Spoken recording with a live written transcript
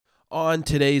On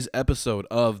today's episode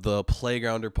of the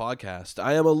Playgrounder podcast,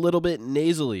 I am a little bit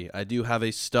nasally. I do have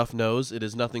a stuffed nose. It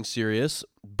is nothing serious,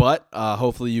 but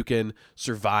hopefully you can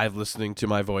survive listening to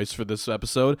my voice for this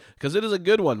episode because it is a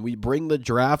good one. We bring the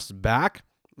drafts back.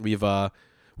 We've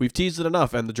teased it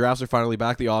enough, and the drafts are finally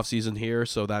back. The offseason here,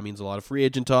 so that means a lot of free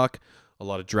agent talk, a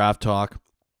lot of draft talk,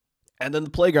 and then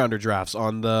the Playgrounder drafts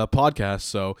on the podcast.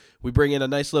 So we bring in a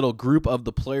nice little group of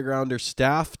the Playgrounder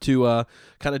staff to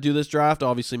kind of do this draft.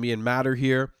 Obviously, me and Matt are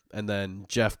here, and then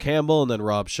Jeff Campbell and then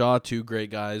Rob Shaw, two great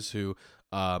guys who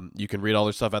you can read all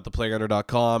their stuff at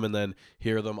theplayGrounder.com and then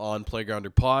hear them on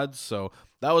Playgrounder Pods. So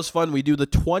that was fun. We do the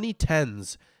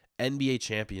 2010's NBA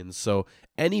champions. So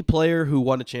any player who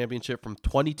won a championship from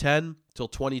 2010 till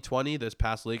 2020, this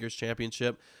past Lakers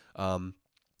championship,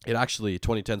 it actually,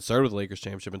 2010 started with the Lakers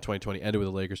championship and 2020 ended with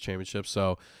the Lakers championship.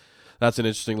 So that's an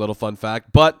interesting little fun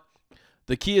fact. But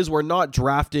the key is we're not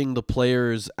drafting the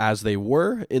players as they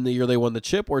were in the year they won the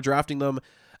chip. We're drafting them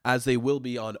as they will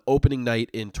be on opening night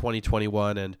in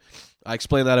 2021. And I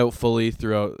explained that out fully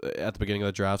throughout at the beginning of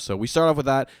the draft. So we start off with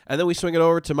that. And then we swing it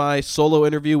over to my solo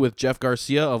interview with Jeff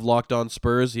Garcia of Locked On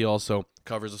Spurs. He also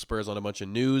covers the Spurs on a bunch of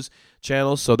news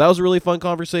channels. So that was a really fun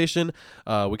conversation.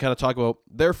 We kind of talk about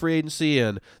their free agency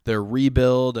and their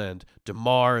rebuild and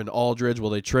DeMar and Aldridge.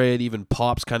 Will they trade? Even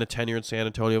Pop's kind of tenure in San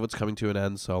Antonio if it's coming to an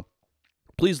end. So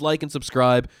please like and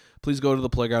subscribe. Please go to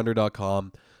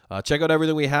theplayGrounder.com. Check out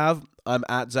everything we have. I'm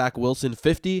at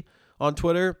ZachWilson50 on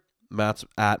Twitter. Matt's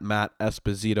at Matt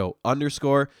Esposito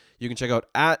 _. You can check out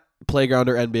at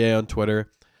Playgrounder NBA on Twitter,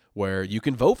 where you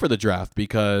can vote for the draft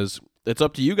because it's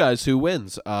up to you guys who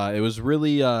wins. It was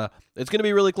really, it's going to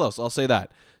be really close. I'll say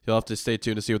that. You'll have to stay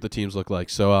tuned to see what the teams look like.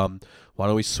 So why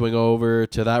don't we swing over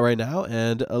to that right now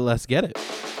and let's get it.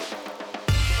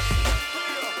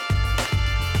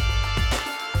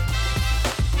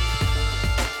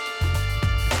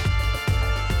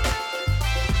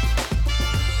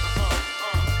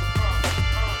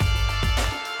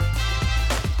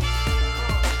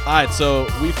 All right, so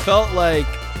we felt like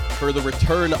for the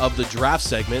return of the draft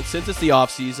segment, since it's the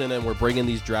offseason and we're bringing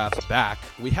these drafts back,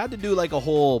 we had to do like a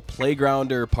whole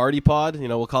Playgrounder party pod. You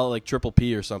know, we'll call it like Triple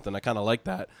P or something. I kind of like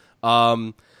that.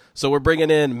 So we're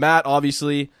bringing in Matt,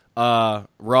 obviously,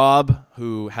 Rob,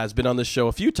 who has been on this show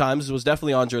a few times, was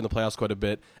definitely on during the playoffs quite a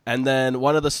bit, and then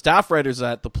one of the staff writers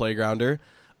at the Playgrounder.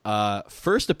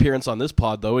 First appearance on this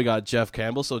pod, though, we got Jeff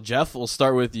Campbell. So, Jeff, we'll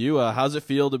start with you. How's it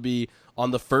feel to be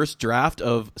on the first draft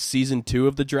of season 2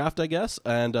 of the draft, I guess,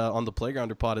 and on the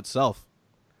Playgrounder pod itself?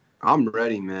 I'm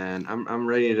ready, man. I'm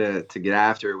ready to get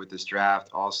after it with this draft.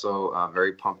 Also,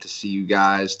 very pumped to see you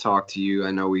guys, talk to you.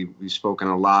 I know we've spoken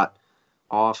a lot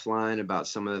offline about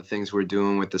some of the things we're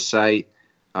doing with the site.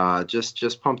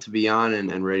 Just pumped to be on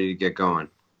and ready to get going.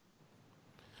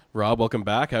 Rob, welcome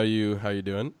back. How you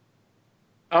doing?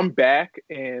 I'm back,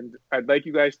 and I'd like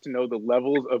you guys to know the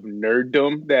levels of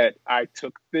nerddom that I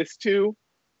took this to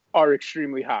are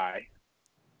extremely high.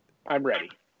 I'm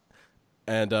ready.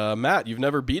 And Matt, you've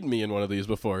never beaten me in one of these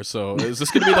before, so is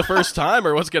this going to be the first time,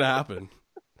 or what's going to happen?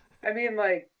 I mean,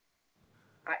 like,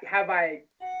 have I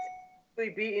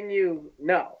really beaten you?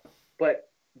 No. But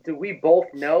do we both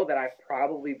know that I've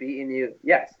probably beaten you?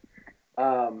 Yes.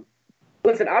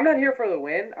 Listen, I'm not here for the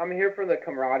win. I'm here for the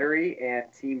camaraderie and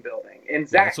team building. And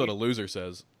Zach, that's what a loser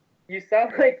says. You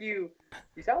sound like you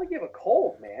have a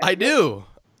cold, man. I do.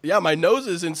 Yeah, my nose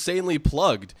is insanely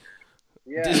plugged.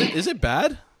 Yeah. Is it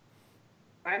bad?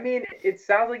 I mean, it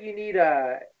sounds like you need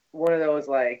one of those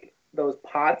those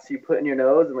pots you put in your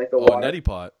nose and like the water. Neti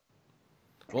pot.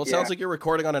 Well, it sounds like you're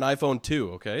recording on an iPhone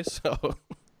 2. Okay, so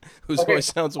whose voice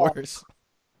sounds worse?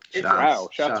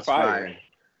 Shots fired.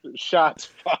 Shots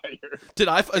fired.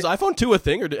 Is iPhone 2 a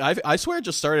thing, or I swear it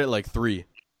just started at like 3?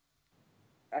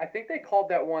 I think they called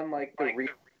that one like I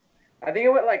think it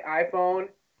went like iPhone,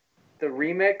 the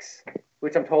remix,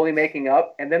 which I'm totally making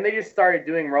up, and then they just started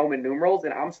doing Roman numerals,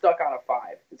 and I'm stuck on a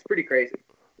 5. It's pretty crazy.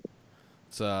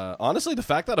 It's honestly, the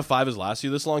fact that a 5 has lasted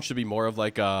you this long should be more of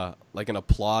like an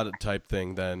applaud type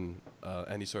thing than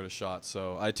any sort of shot.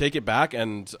 So I take it back,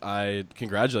 and I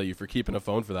congratulate you for keeping a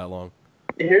phone for that long.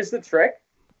 Here's the trick.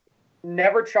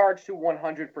 Never charge to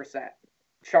 100%.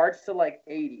 Charge to like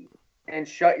 80 and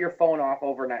shut your phone off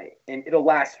overnight, and it'll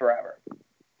last forever.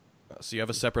 So you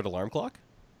have a separate alarm clock?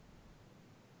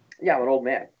 Yeah, I'm an old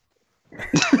man.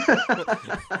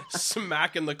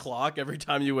 Smacking the clock every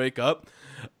time you wake up.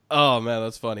 Oh, man,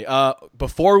 that's funny.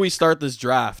 Before we start this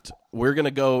draft, we're going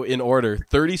to go in order.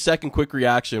 30-second quick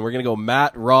reaction. We're going to go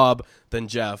Matt, Rob, then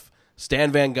Jeff.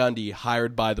 Stan Van Gundy,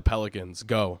 hired by the Pelicans.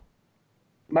 Go.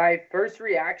 My first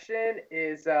reaction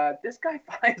is this guy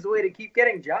finds a way to keep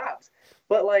getting jobs.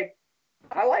 But, like,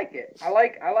 I like it. I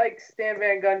like Stan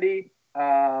Van Gundy.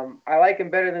 I like him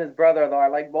better than his brother, though. I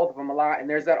like both of them a lot. And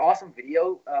there's that awesome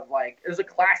video of like, there's a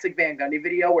classic Van Gundy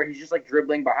video where he's just like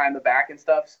dribbling behind the back and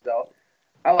stuff. So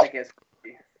I like his.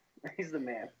 He's the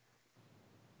man.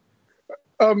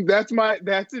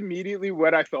 That's immediately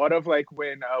what I thought of, like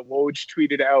when Woj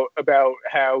tweeted out about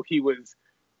how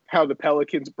the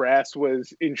Pelicans brass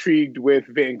was intrigued with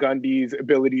Van Gundy's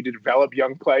ability to develop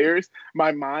young players.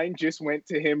 My mind just went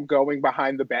to him going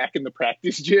behind the back in the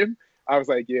practice gym. I was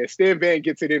like, yeah, Stan Van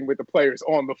gets it in with the players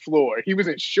on the floor. He was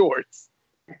in shorts.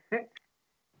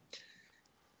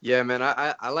 Yeah, man,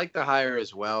 I like the hire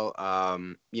as well.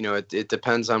 It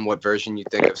depends on what version you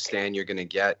think of Stan you're going to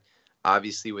get.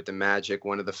 Obviously, with the Magic,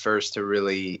 one of the first to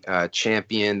really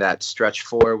champion that stretch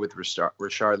four with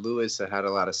Rashard Lewis that had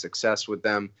a lot of success with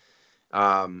them.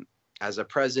 As a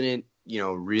president,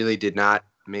 really did not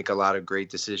make a lot of great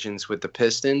decisions with the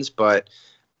Pistons, but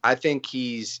I think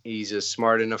he's a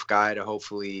smart enough guy to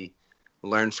hopefully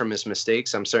learn from his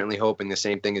mistakes. I'm certainly hoping the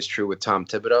same thing is true with Tom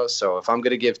Thibodeau. So if I'm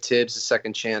going to give Tibbs a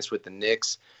second chance with the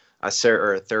Knicks,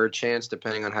 or a third chance,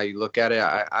 depending on how you look at it,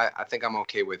 I think I'm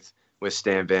okay with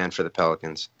Stan Van for the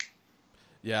Pelicans.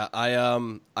 Yeah,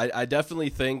 I definitely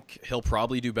think he'll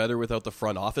probably do better without the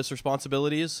front office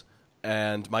responsibilities.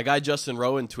 And my guy Justin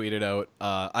Rowan tweeted out,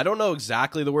 I don't know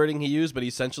exactly the wording he used, but he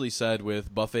essentially said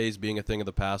with buffets being a thing of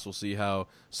the past, we'll see how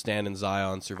Stan and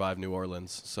Zion survive New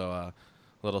Orleans. So a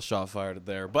little shot fired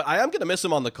there. But I am going to miss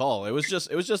him on the call. It was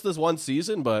just this one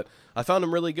season, but I found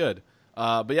him really good.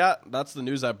 But yeah, that's the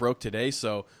news that broke today.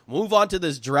 So move on to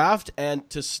this draft. And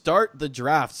to start the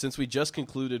draft, since we just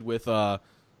concluded with,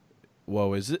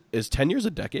 is 10 years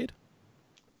a decade?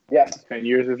 Yes. 10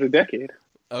 years is a decade.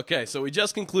 Okay, so we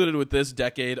just concluded with this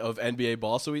decade of NBA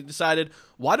ball, so we decided,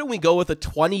 why don't we go with a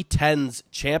 2010's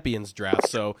champions draft?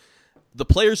 So the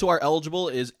players who are eligible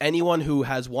is anyone who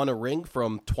has won a ring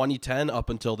from 2010 up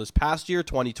until this past year,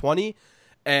 2020.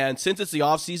 And since it's the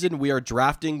offseason, we are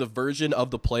drafting the version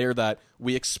of the player that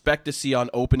we expect to see on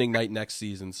opening night next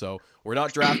season. So we're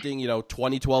not drafting,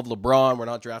 2012 LeBron. We're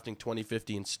not drafting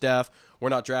 2015 Steph. We're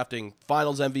not drafting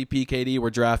Finals MVP KD. We're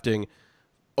drafting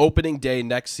opening day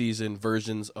next season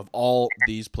versions of all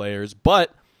these players.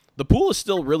 But the pool is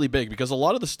still really big because a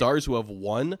lot of the stars who have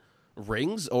won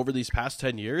rings over these past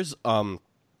 10 years,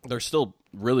 they're still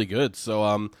really good.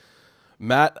 So,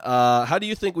 Matt, how do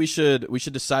you think we should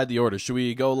decide the order? Should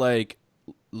we go like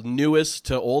newest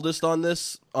to oldest on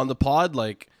the pod?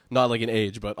 Like not like an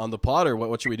age, but on the pod, or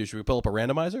what should we do? Should we pull up a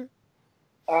randomizer?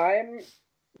 I'm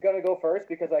going to go first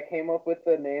because I came up with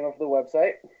the name of the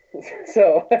website.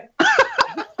 So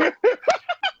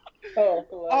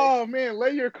Oh man,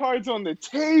 lay your cards on the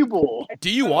table. Do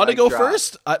you want to go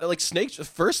first? Snake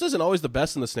first isn't always the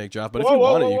best in the snake draft, but if you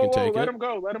want it, you can take it. Let him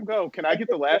go. Can I get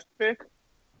the last pick?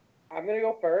 I'm gonna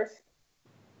go first,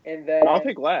 and then I'll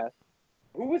take last.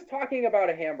 Who was talking about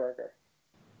a hamburger?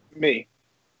 Me.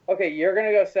 Okay, you're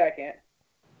gonna go second.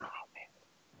 Oh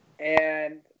man.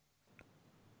 And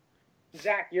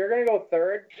Zach, you're gonna go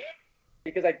third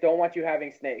because I don't want you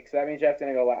having snakes. So that means Jeff's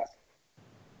gonna go last.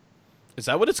 Is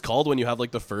that what it's called when you have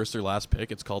like the first or last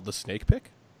pick? It's called the snake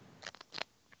pick?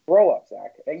 Grow up,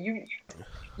 Zach. You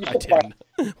I didn't.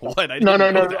 What? I No.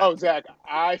 didn't know that. Oh, Zach,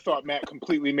 I thought Matt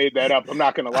completely made that up. I'm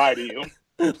not going to lie to you.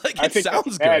 It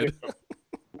sounds good.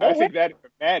 I think that is a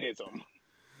Mattism.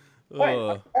 Fine.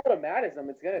 If I call it a Mattism,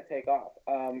 it's going to take off.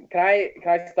 Can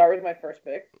I start with my first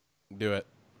pick? Do it.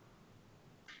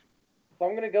 So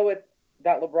I'm going to go with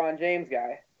that LeBron James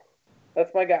guy.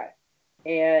 That's my guy.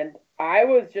 And I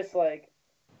was just like,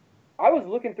 I was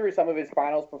looking through some of his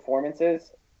finals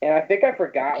performances, and I think I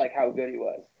forgot like how good he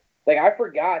was. Like I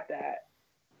forgot that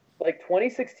like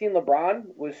 2016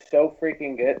 LeBron was so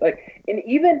freaking good. Like, and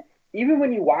even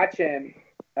when you watch him,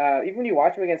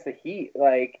 against the Heat,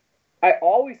 like I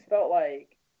always felt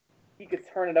like he could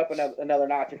turn it up another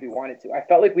notch if he wanted to. I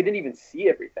felt like we didn't even see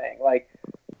everything.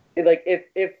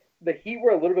 If the Heat were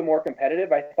a little bit more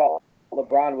competitive, I thought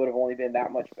LeBron would have only been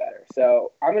that much better.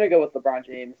 So I'm going to go with LeBron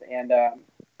James, and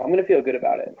I'm going to feel good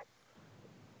about it.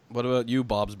 What about you,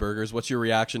 Bob's Burgers? What's your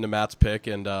reaction to Matt's pick,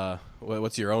 and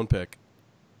what's your own pick?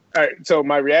 All right, so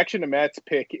my reaction to Matt's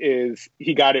pick is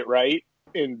he got it right.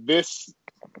 In this,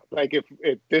 like if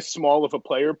this small of a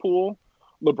player pool,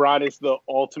 LeBron is the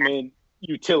ultimate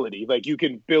utility. Like you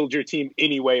can build your team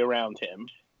any way around him.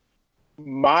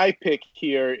 My pick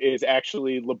here is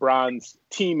actually LeBron's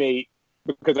teammate,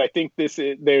 because I think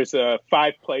there's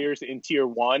 5 players in tier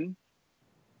 1,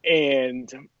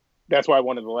 and that's why I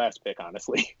wanted the last pick,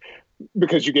 honestly,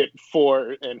 because you get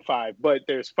 4 and 5. But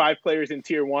there's 5 players in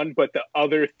tier 1, but the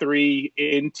other 3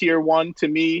 in tier 1 to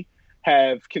me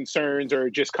have concerns or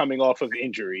just coming off of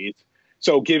injuries.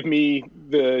 So give me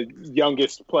the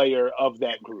youngest player of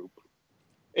that group.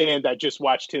 And I just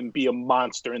watched him be a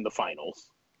monster in the finals.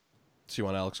 So you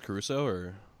want Alex Caruso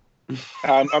or?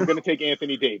 I'm going to take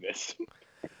Anthony Davis.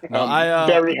 No,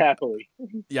 very happily.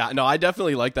 Yeah, no, I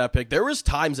definitely like that pick. There was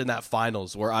times in that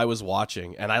finals where I was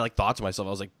watching and I thought to myself,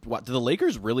 I was like, "What? Do the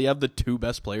Lakers really have the two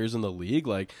best players in the league?"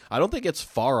 Like, I don't think it's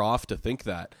far off to think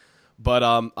that. But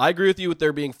I agree with you with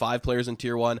there being 5 players in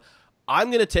tier 1. I'm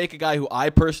going to take a guy who I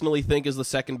personally think is the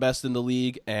second best in the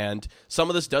league, and some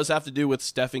of this does have to do with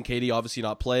Steph and KD obviously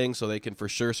not playing, so they can for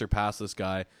sure surpass this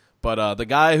guy. But the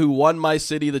guy who won my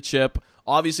city the chip,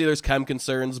 obviously there's chem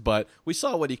concerns, but we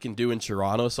saw what he can do in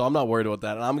Toronto, so I'm not worried about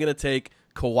that. And I'm going to take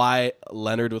Kawhi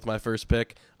Leonard with my first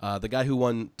pick, the guy who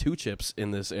won 2 chips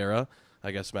in this era.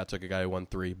 I guess Matt took a guy who won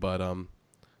 3, but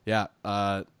yeah.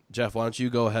 Jeff, why don't you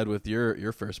go ahead with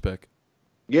your first pick?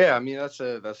 Yeah, I mean that's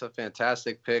a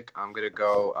fantastic pick. I'm gonna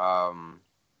go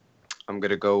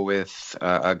with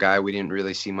a guy we didn't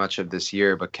really see much of this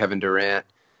year, but Kevin Durant.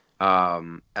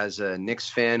 As a Knicks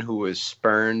fan who was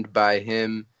spurned by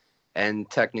him and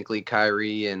technically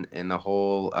Kyrie and the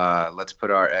whole let's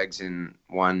put our eggs in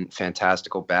one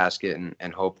fantastical basket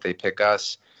and hope they pick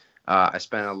us. I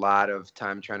spent a lot of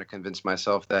time trying to convince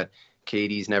myself that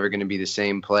KD's never going to be the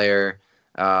same player.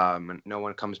 No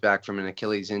one comes back from an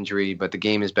Achilles injury, but the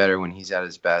game is better when he's at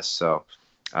his best. So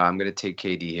I'm going to take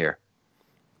KD here.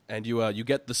 And you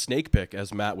get the snake pick,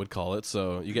 as Matt would call it.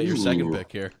 So you get your second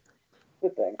pick here.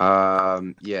 Good thing.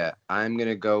 Yeah, I'm going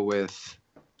to go with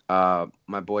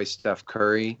my boy Steph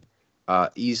Curry.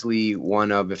 Easily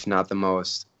one of, if not the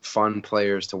most fun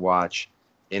players to watch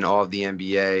in all of the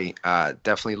NBA.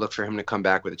 Definitely look for him to come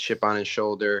back with a chip on his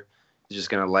shoulder. He's just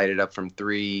going to light it up from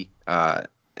 3.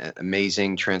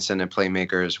 Amazing, transcendent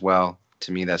playmaker as well.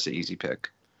 To me, that's an easy pick.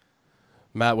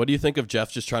 Matt, what do you think of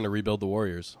Jeff just trying to rebuild the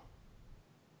Warriors?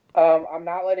 I'm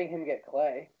not letting him get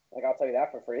Clay. I'll tell you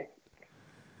that for free.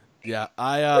 Yeah,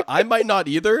 I might not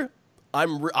either.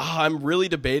 I'm really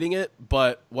debating it,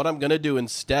 but what I'm gonna do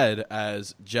instead,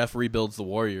 as Jeff rebuilds the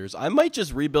Warriors, I might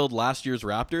just rebuild last year's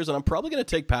Raptors, and I'm probably gonna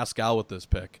take Pascal with this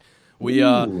pick.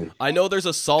 I know there's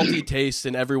a salty taste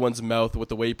in everyone's mouth with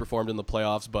the way he performed in the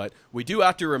playoffs, but we do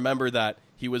have to remember that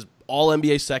he was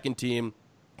All-NBA second team,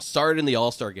 started in the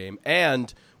All-Star game,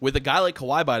 and with a guy like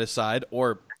Kawhi by his side,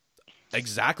 or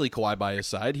exactly Kawhi by his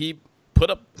side, he put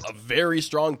up a very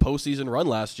strong postseason run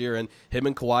last year, and him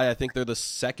and Kawhi, I think they're the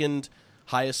second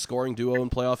highest scoring duo in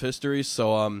playoff history.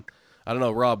 So I don't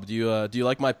know, Rob, do you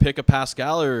like my pick of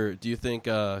Pascal, or do you think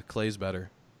Clay's better,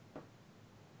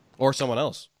 or someone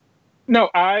else? No,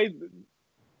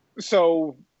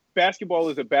 so basketball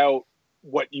is about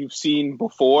what you've seen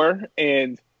before,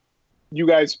 and you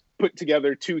guys put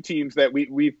together 2 teams that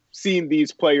we've seen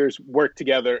these players work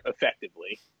together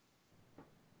effectively.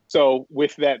 So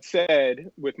with that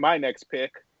said, with my next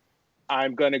pick,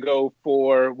 I'm going to go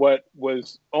for what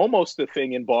was almost a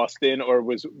thing in Boston, or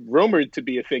was rumored to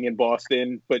be a thing in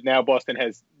Boston, but now Boston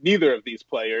has neither of these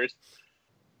players.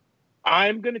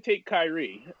 I'm going to take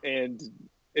Kyrie, and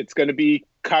it's going to be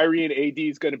Kyrie and AD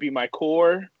is going to be my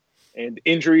core, and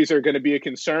injuries are going to be a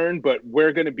concern, but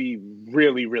we're going to be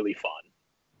really, really fun.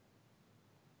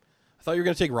 I thought you were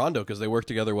going to take Rondo because they work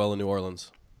together well in New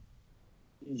Orleans.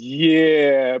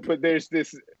 Yeah, but there's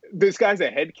this guy's a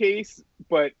head case,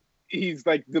 but he's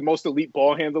like the most elite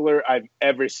ball handler I've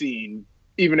ever seen.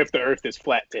 Even if the earth is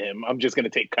flat to him, I'm just going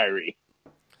to take Kyrie.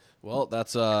 Well,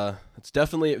 that's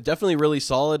definitely really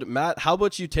solid. Matt, how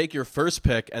about you take your first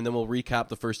pick, and then we'll recap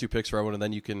the first 2 picks for everyone, and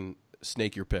then you can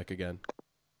snake your pick again.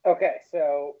 Okay,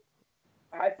 so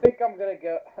I think I'm going to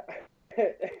go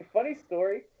 – funny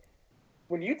story.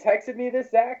 When you texted me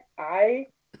this, Zach, I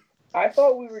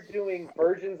thought we were doing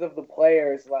versions of the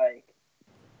players,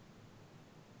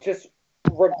 just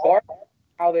regardless of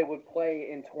how they would play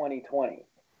in 2020.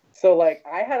 So, I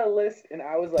had a list, and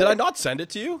I was like... Did I not send it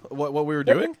to you, what we were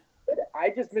doing? I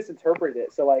just misinterpreted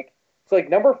it. So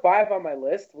number 5 on my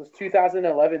list was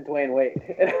 2011 Dwayne Wade.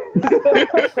 And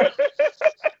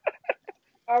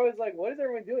I was like, what is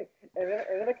everyone doing? And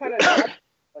then I kind of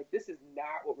this is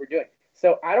not what we're doing.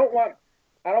 So I don't want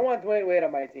Dwayne Wade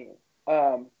on my team.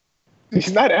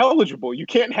 He's not eligible. You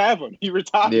can't have him. He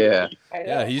retired. Yeah,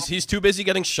 he's too busy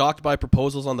getting shocked by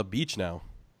proposals on the beach now.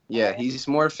 Yeah, he's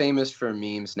more famous for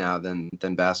memes now than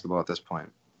basketball at this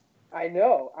point. I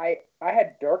know. I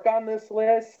had Dirk on this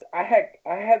list. I had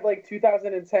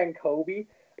 2010 Kobe.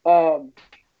 God,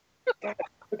 I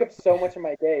took up so much of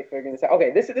my day figuring this out.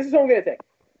 Okay, this is what I'm gonna take.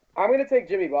 I'm gonna take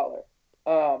Jimmy Butler.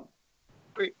 I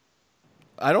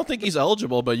don't think he's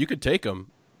eligible, but you could take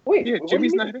him. Wait, yeah,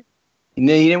 Jimmy's not here.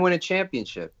 No, he didn't win a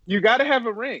championship. You got to have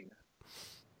a ring.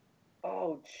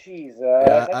 Oh, Jesus.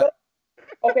 Yeah,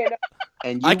 Okay, no,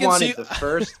 And I you can wanted see- the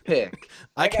first pick.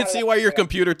 I can see why your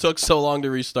computer took so long to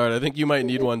restart. I think you might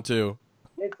need one too.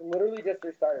 it's literally just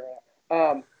restarting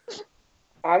right now.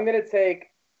 I'm gonna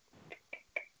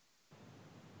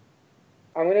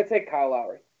take Kyle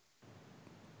Lowry.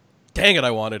 Dang it!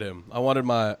 I wanted him. I wanted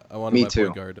my Me my too.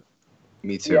 point guard.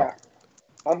 Me too. Yeah,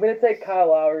 I'm gonna take Kyle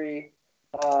Lowry,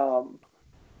 and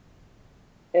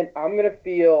I'm gonna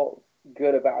feel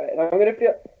good about it. And I'm gonna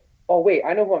feel. Oh wait,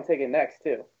 I know who I'm taking next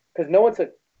too, because no one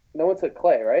took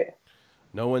Clay, right?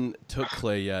 No one took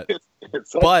Clay yet,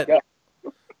 It's but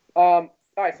All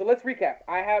right, so let's recap.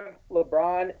 I have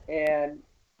LeBron and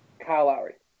Kyle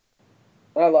Lowry,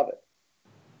 and I love it.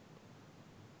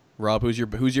 Rob, who's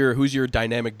your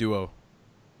dynamic duo?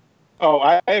 Oh,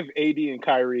 I have AD and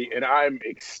Kyrie, and I'm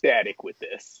ecstatic with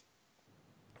this.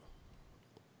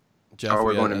 Jeff, Oh,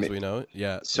 we're we- going to as mi- we know it.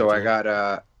 Yeah. So your I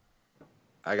turn.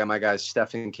 got my guys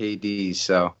Steph and KD.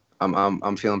 So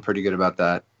I'm feeling pretty good about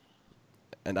that.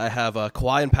 And I have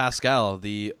Kawhi and Pascal,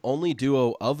 the only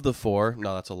duo of the four.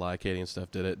 No, that's a lie. Katie and Steph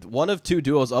did it. One of two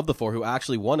duos of the four who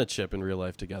actually won a chip in real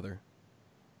life together.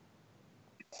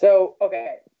 So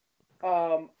okay,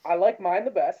 I like mine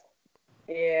the best,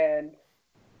 and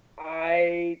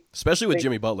Especially with Think-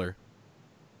 Jimmy Butler.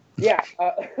 yeah.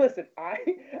 Listen,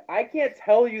 I can't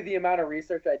tell you the amount of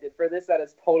research I did for this that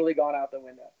has totally gone out the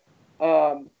window.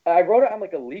 I wrote it on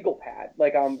like a legal pad,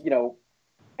 like L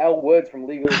Woods from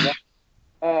Legal.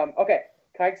 Okay,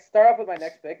 can I start off with my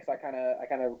next pick? Because I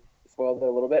kind of spoiled it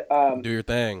a little bit. Do your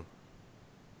thing.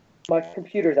 My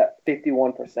computer's at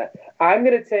 51%. I'm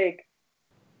gonna take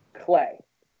Clay.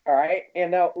 All right,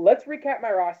 and now let's recap my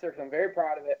roster because I'm very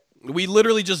proud of it. We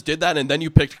literally just did that, and then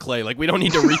you picked Clay. Like, we don't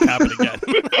need to recap it again.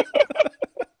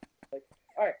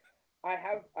 All right, I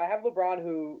have LeBron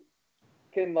who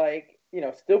can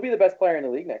still be the best player in the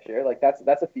league next year. Like that's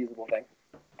a feasible thing.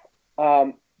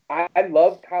 I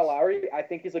love Kyle Lowry. I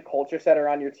think he's a culture setter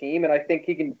on your team, and I think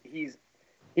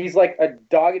he's like a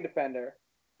dogged defender.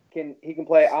 He can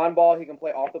play on ball, he can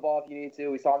play off the ball if you need to.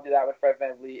 We saw him do that with Fred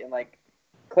VanVleet, and like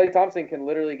Klay Thompson can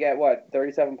literally get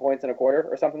 37 points in a quarter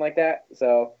or something like that.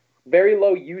 So very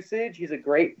low usage. He's a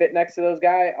great fit next to those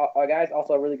guys.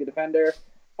 Also a really good defender.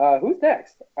 Who's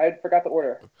next? I forgot the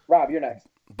order. Rob, you're next.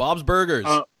 Bob's Burgers.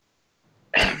 All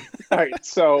right,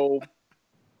 so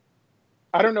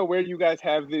I don't know where you guys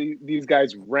have these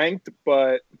guys ranked,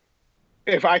 but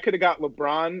if I could have got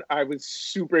LeBron, I was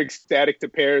super ecstatic to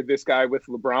pair this guy with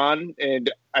LeBron, and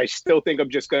I still think I'm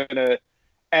just going to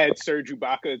add Serge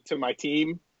Ibaka to my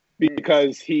team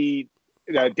because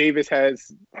Davis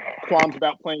has qualms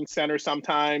about playing center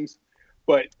sometimes,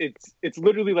 but it's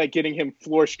literally like getting him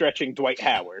floor stretching Dwight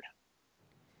Howard.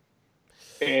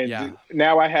 And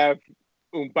now I have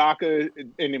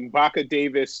Ibaka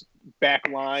Davis back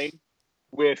line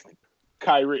with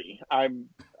Kyrie. I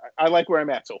like where I'm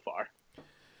at so far.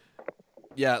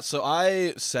 Yeah, so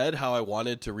I said how I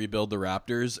wanted to rebuild the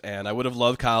Raptors, and I would have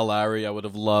loved Kyle Lowry. I would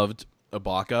have loved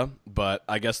Ibaka, but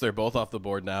I guess they're both off the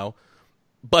board now.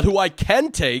 But who I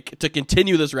can take to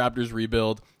continue this Raptors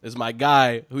rebuild is my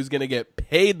guy who's going to get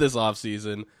paid this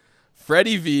offseason,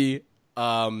 Freddie V.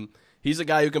 He's a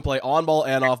guy who can play on ball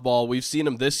and off ball. We've seen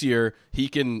him this year. He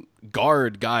can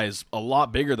guard guys a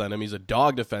lot bigger than him. He's a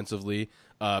dog defensively.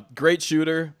 Great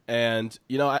shooter, and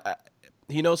he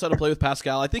knows how to play with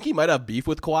Pascal. I think he might have beef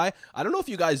with Kawhi. I don't know if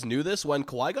you guys knew this. When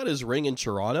Kawhi got his ring in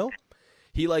Toronto,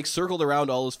 he circled around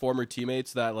all his former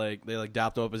teammates that they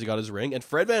dapped him up as he got his ring. And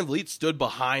Fred VanVleet stood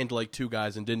behind two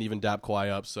guys and didn't even dap Kawhi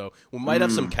up. So we might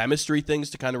have some chemistry things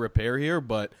to kind of repair here.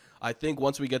 But I think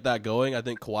once we get that going, I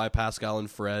think Kawhi, Pascal, and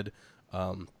Fred,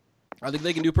 I think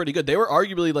they can do pretty good. They were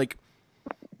arguably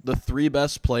the three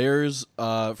best players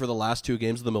for the last two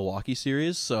games of the Milwaukee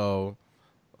series. So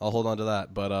I'll hold on to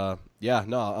that. But I'm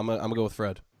gonna go with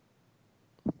Fred.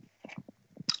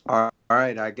 All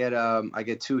right, I get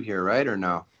two here, right, or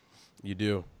no? You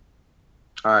do.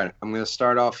 All right, I'm going to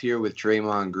start off here with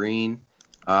Draymond Green.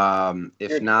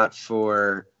 If not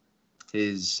for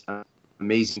his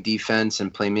amazing defense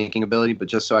and playmaking ability, but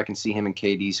just so I can see him and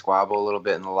KD squabble a little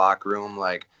bit in the locker room,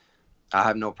 I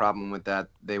have no problem with that.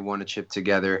 They won a chip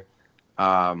together.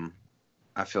 I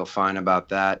feel fine about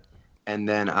that. And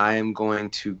then I am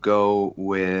going to go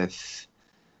with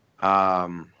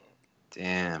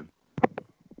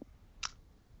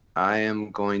I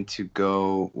am going to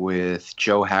go with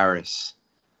Joe Harris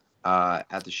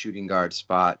at the shooting guard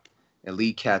spot.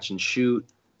 Elite catch and shoot,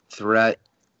 threat,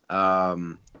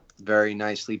 very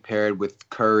nicely paired with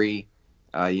Curry.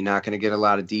 You're not going to get a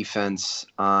lot of defense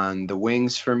on the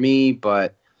wings for me,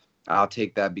 but I'll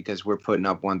take that because we're putting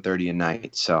up 130 a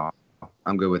night. So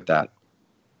I'm good with that.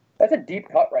 That's a deep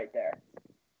cut right there.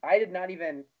 I did not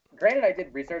even. Granted, I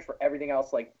did research for everything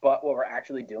else, like but what we're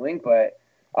actually doing. But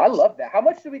I love that. How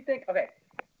much do we think? Okay,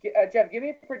 Jeff, give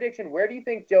me a prediction. Where do you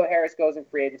think Joe Harris goes in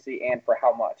free agency, and for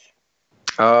how much?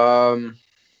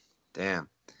 Damn.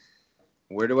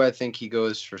 Where do I think he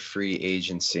goes for free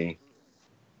agency?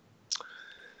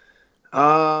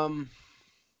 I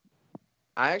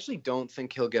actually don't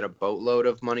think he'll get a boatload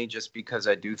of money just because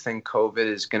I do think COVID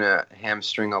is going to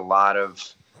hamstring a lot of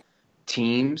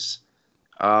teams.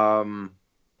 Man,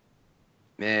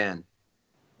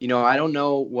 I don't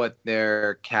know what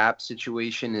their cap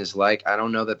situation is like. I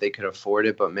don't know that they could afford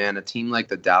it, but man, a team like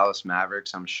the Dallas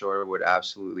Mavericks, I'm sure would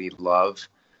absolutely love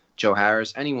Joe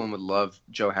Harris. Anyone would love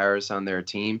Joe Harris on their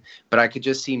team, but I could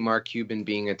just see Mark Cuban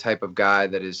being a type of guy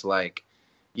that is like,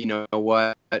 you know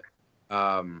what,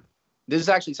 this is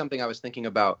actually something I was thinking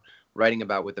about writing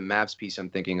about with the Mavs piece I'm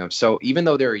thinking of. So even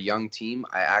though they're a young team,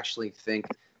 I actually think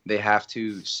they have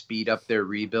to speed up their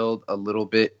rebuild a little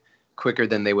bit quicker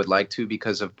than they would like to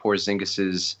because of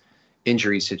Porzingis's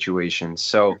injury situation.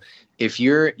 So if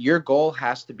your goal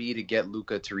has to be to get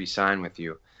Luka to re-sign with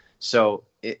you. So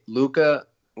Luka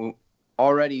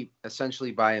already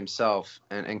essentially by himself,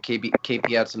 and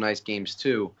KP had some nice games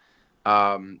too.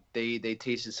 They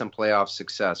tasted some playoff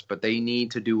success, but they need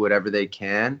to do whatever they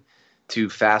can to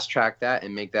fast track that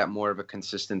and make that more of a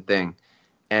consistent thing.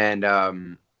 And,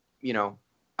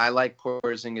 I like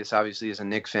Porzingis obviously as a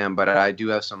Knicks fan, but I do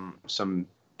have some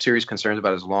serious concerns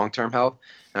about his long-term health.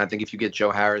 And I think if you get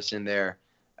Joe Harris in there,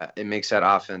 it makes that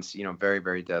offense, very,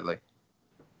 very deadly.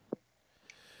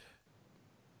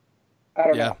 I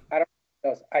don't know.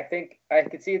 I think I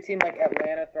could see a team like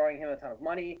Atlanta throwing him a ton of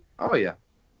money. Oh, yeah.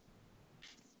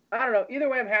 I don't know. Either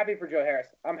way, I'm happy for Joe Harris.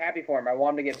 I'm happy for him. I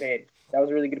want him to get paid. That was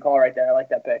a really good call right there. I like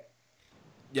that pick.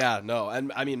 Yeah, no.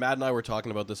 And I mean, Matt and I were talking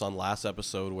about this on last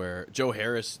episode where Joe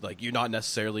Harris, like, you're not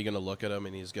necessarily going to look at him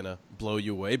and he's going to blow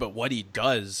you away. But what he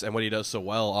does and what he does so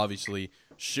well, obviously,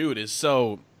 is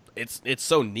so it's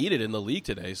so needed in the league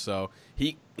today. So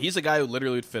he's a guy who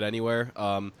literally would fit anywhere.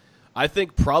 I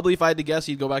think probably if I had to guess,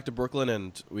 he'd go back to Brooklyn,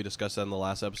 and we discussed that in the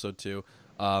last episode too.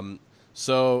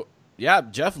 Yeah,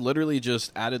 Jeff literally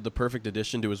just added the perfect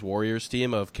addition to his Warriors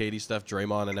team of KD, Steph,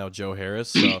 Draymond, and now Joe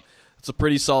Harris. So it's a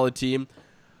pretty solid team.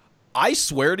 I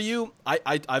swear to you,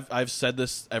 I've said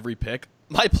this every pick.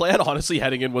 My plan, honestly,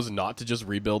 heading in was not to just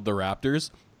rebuild the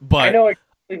Raptors, but I know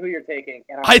exactly who you're taking.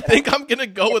 And I think I'm gonna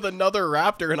go with another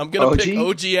Raptor, and I'm gonna pick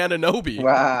OG Anunoby.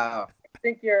 Wow, I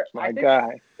think you're my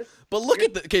guy. But look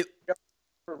at the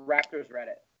for Raptors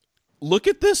Reddit. Look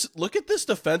at this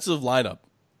defensive lineup.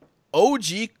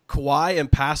 OG, Kawhi, and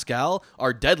Pascal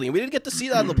are deadly. And we didn't get to see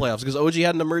that in the playoffs because OG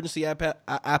had an emergency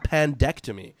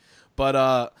appendectomy.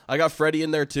 But I got Freddie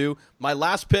in there too. My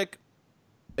last pick,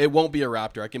 it won't be a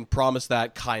Raptor. I can promise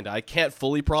that, kind of. I can't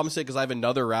fully promise it because I have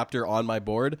another Raptor on my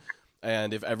board.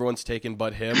 And if everyone's taken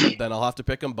but him, then I'll have to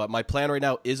pick him. But my plan right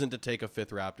now isn't to take a fifth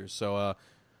Raptor. So I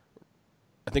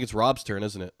think it's Rob's turn,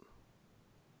 isn't it?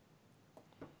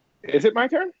 Is it my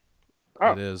turn?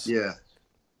 Oh. It is. Yeah.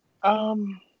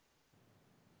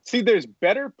 See, there's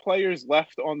better players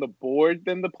left on the board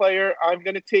than the player I'm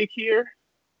going to take here.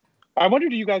 I wonder,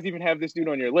 do you guys even have this dude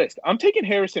on your list? I'm taking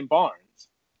Harrison Barnes.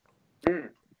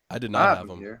 I did not have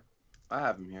him here. I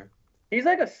have him here. He's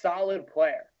like a solid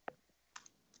player.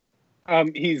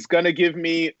 He's going to give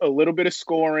me a little bit of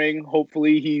scoring.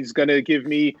 Hopefully, he's going to give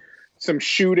me some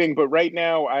shooting. But right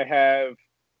now, I have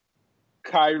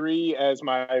Kyrie as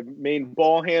my main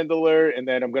ball handler, and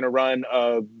then I'm going to run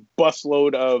a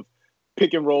busload of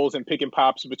pick and rolls and pick and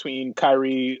pops between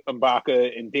Kyrie,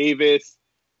 Ibaka, and Davis.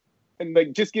 And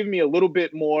like just give me a little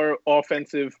bit more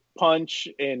offensive punch,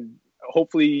 and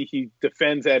hopefully he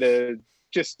defends at a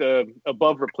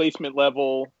above replacement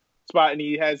level spot, and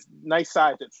he has nice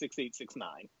size at 6'8",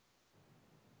 6'9".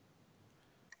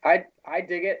 I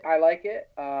dig it. I like it.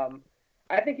 I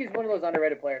think he's one of those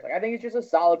underrated players. Like I think he's just a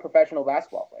solid professional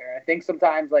basketball player. I think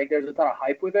sometimes like there's a ton of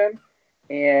hype with him,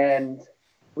 and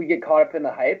we get caught up in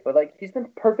the hype. But like he's been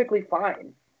perfectly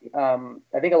fine.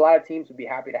 I think a lot of teams would be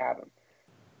happy to have him.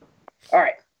 All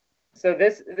right, so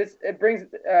this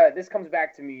comes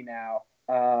back to me now.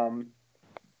 I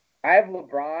have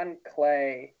LeBron,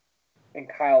 Clay, and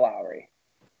Kyle Lowry.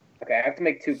 Okay, I have to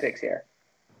make two picks here.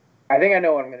 I think I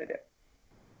know what I'm going to do.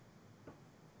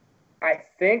 I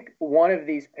think one of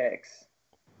these picks.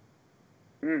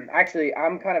 Actually,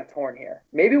 I'm kind of torn here.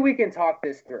 Maybe we can talk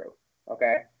this through.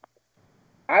 Okay,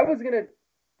 I was going to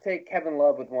take Kevin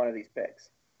Love with one of these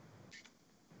picks,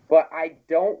 but I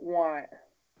don't want.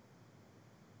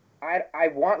 I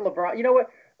want LeBron. You know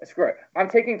what? Screw it. I'm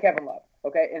taking Kevin Love.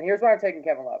 Okay, and here's why I'm taking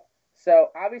Kevin Love. So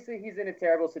obviously he's in a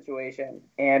terrible situation,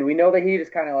 and we know that he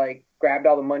just kind of like grabbed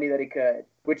all the money that he could,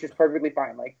 which is perfectly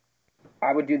fine. Like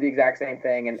I would do the exact same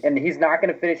thing, and he's not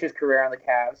going to finish his career on the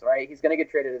Cavs, right? He's going to get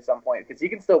traded at some point because he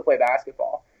can still play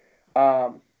basketball.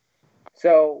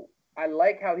 So I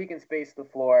like how he can space the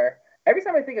floor. Every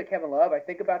time I think of Kevin Love, I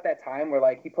think about that time where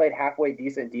like he played halfway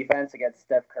decent defense against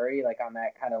Steph Curry, like on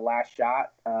that kind of last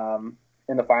shot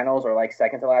in the finals, or like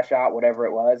second to last shot, whatever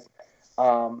it was,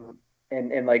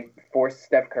 and like forced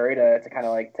Steph Curry to kind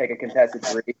of like take a contested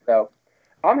three. So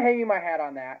I'm hanging my hat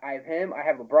on that. I have him. I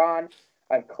have LeBron.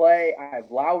 I have Clay. I have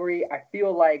Lowry. I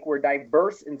feel like we're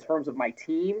diverse in terms of my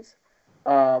teams.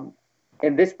 And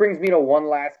this brings me to one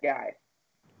last guy.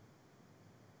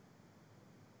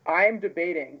 I'm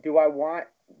debating, do I want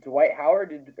Dwight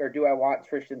Howard or do I want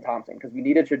Tristan Thompson? Because we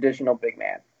need a traditional big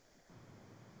man.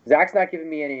 Zach's not giving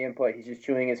me any input. He's just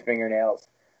chewing his fingernails.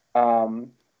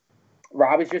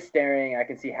 Rob is just staring. I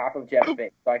can see half of Jeff's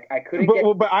face. So I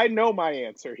couldn't But I know my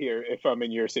answer here if I'm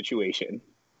in your situation.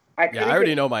 I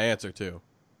already know my answer too.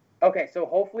 Okay, so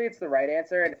hopefully it's the right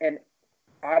answer, and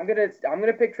I'm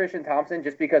gonna pick Tristan Thompson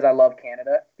just because I love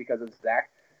Canada because of Zach.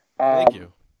 Thank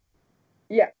you.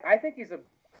 Yeah, I think he's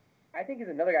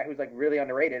another guy who's like really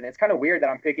underrated, and it's kind of weird that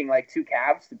I'm picking like two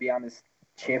Cavs to be on this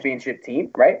championship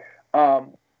team, right?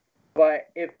 But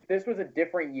if this was a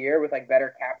different year with like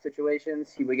better cap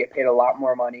situations, he would get paid a lot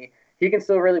more money. He can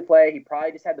still really play. He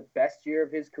probably just had the best year of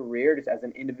his career just as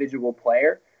an individual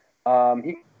player.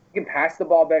 He can pass the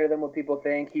ball better than what people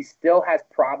think. He still has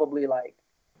probably like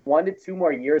 1 to 2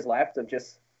 more years left of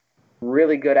just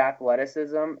really good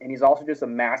athleticism, and he's also just a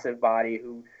massive body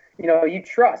who, you know, you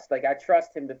trust. Like I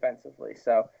trust him defensively.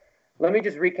 So let me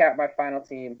just recap my final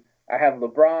team. I have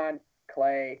LeBron,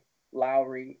 Clay,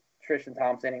 Lowry, Tristan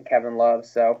Thompson, and Kevin Love.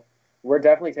 So we're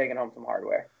definitely taking home some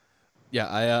hardware.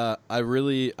 Yeah, I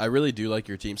really do like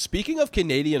your team. Speaking of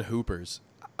Canadian hoopers,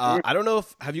 I don't know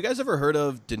have you guys ever heard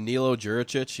of Danilo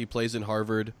Juricic? He plays in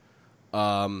Harvard.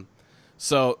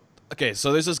 So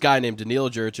there's this guy named Danilo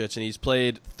Juricic, and he's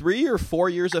played 3 or 4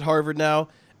 years at Harvard now,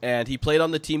 and he played on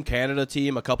the Team Canada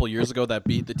team a couple years ago that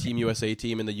beat the Team USA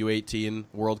team in the U18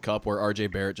 World Cup where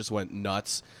RJ Barrett just went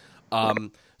nuts.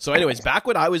 So anyways, back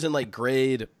when I was in like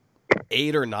grade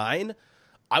 8 or 9,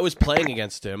 I was playing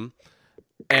against him,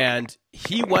 and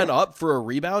he went up for a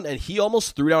rebound, and he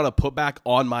almost threw down a putback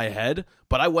on my head,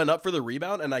 but I went up for the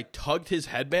rebound, and I tugged his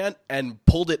headband and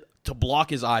pulled it to block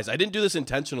his eyes. I didn't do this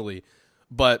intentionally,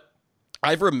 but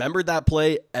I've remembered that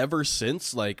play ever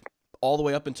since, like all the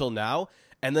way up until now.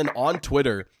 And then on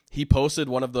Twitter, he posted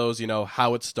one of those, you know,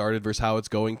 how it started versus how it's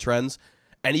going trends,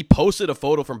 and he posted a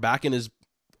photo from back in his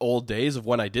old days of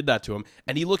when I did that to him,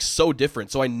 and he looks so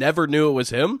different. So I never knew it was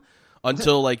him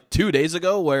until like 2 days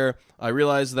ago, where I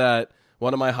realized that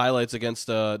one of my highlights against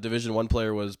a Division I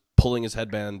player was pulling his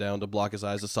headband down to block his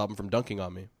eyes to stop him from dunking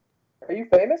on me. Are you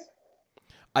famous?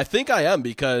 I think I am,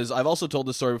 because I've also told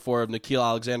this story before of Nickeil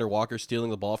Alexander-Walker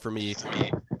stealing the ball from me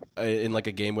in like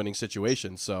a game-winning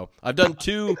situation. So I've done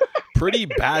 2 pretty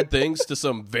bad things to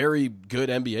some very good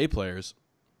NBA players.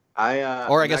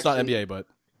 Or I guess not NBA, but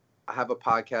I have a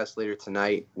podcast later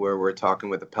tonight where we're talking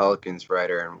with a Pelicans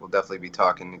writer, and we'll definitely be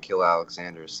talking to Nickeil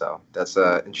Alexander. So that's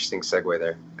an interesting segue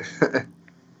there.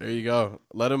 There you go.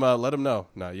 Let him know.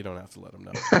 No, you don't have to let him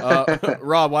know.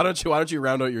 Rob, why don't you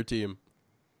round out your team?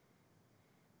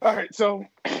 All right, so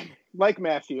like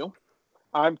Matthew,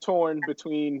 I'm torn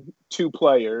between 2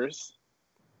 players,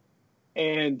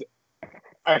 and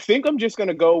I think I'm just going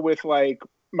to go with like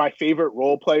my favorite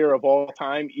role player of all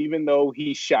time, even though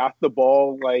he shot the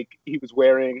ball like he was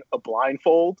wearing a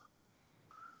blindfold.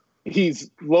 He's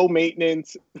low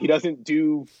maintenance. He doesn't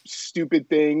do stupid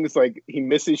things. Like he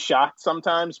misses shots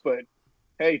sometimes, but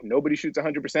hey, nobody shoots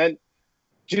 100%.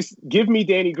 Just give me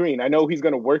Danny Green. I know he's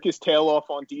going to work his tail off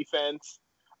on defense.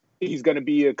 He's going to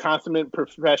be a consummate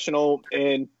professional,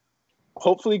 and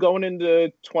hopefully going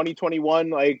into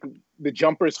 2021, like the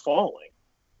jumper's falling.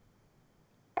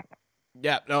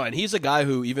 Yeah, no, and he's a guy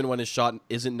who, even when his shot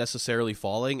isn't necessarily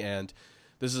falling, and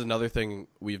this is another thing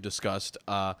we've discussed,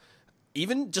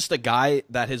 even just a guy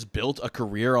that has built a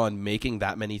career on making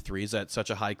that many threes at such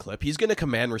a high clip, he's going to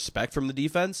command respect from the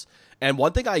defense. And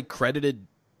one thing I credited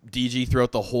DG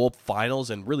throughout the whole finals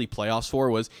and really playoffs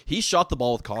for was he shot the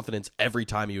ball with confidence every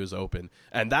time he was open.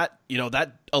 And that, you know,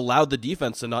 that allowed the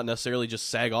defense to not necessarily just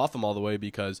sag off him all the way,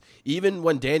 because even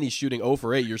when Danny's shooting 0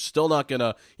 for 8, you're still not going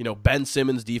to, you know, Ben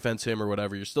Simmons defense him or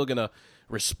whatever. You're still going to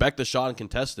respect the shot and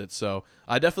contest it. So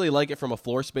I definitely like it from a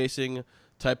floor spacing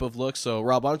type of look. So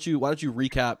Rob, why don't you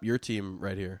recap your team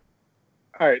right here?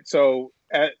 All right. So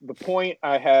at the point,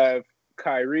 I have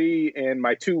Kyrie, and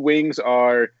my two wings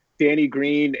are Danny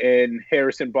Green and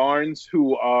Harrison Barnes,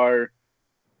 who are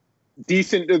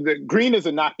decent. Green is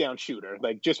a knockdown shooter.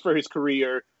 Like, just for his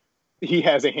career, he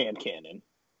has a hand cannon.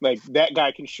 Like, that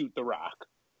guy can shoot the rock.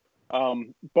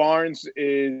 Barnes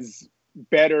is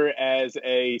better as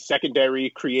a secondary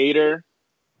creator,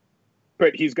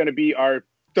 but he's going to be our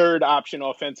third option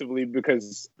offensively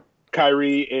because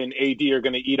Kyrie and AD are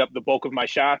going to eat up the bulk of my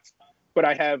shots. But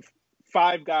I have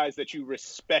 5 guys that you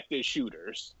respect as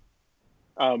shooters.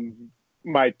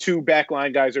 My 2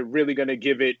 backline guys are really going to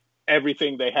give it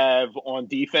everything they have on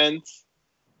defense.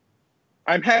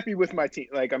 I'm happy with my team.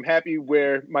 Like, I'm happy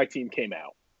where my team came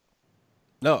out.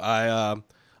 No,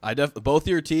 both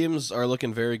your teams are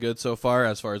looking very good so far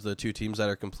as the 2 teams that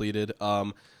are completed.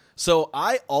 So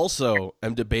I also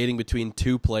am debating between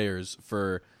 2 players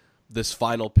for this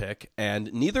final pick,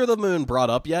 and neither of them have been brought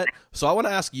up yet. So I want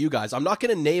to ask you guys. I'm not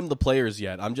going to name the players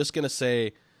yet. I'm just going to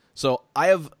say, so I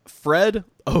have Fred,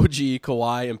 OG,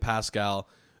 Kawhi, and Pascal.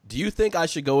 Do you think I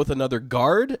should go with another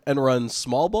guard and run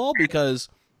small ball? Because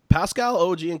Pascal,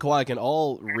 OG, and Kawhi can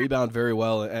all rebound very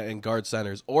well and guard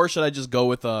centers. Or should I just go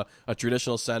with a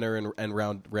traditional center and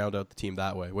round out the team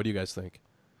that way? What do you guys think?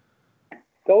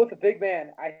 Go with a big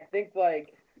man. I think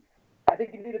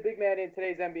you need a big man in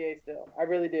today's NBA still. I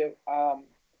really do.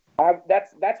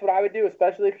 That's what I would do,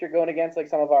 especially if you're going against like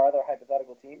some of our other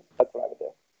hypothetical teams. That's what I would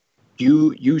do.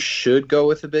 You should go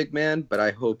with a big man, but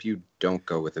I hope you don't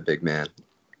go with a big man.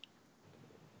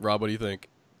 Rob, what do you think?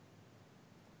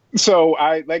 So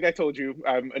like I told you,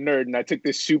 I'm a nerd, and I took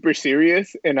this super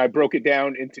serious, and I broke it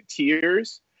down into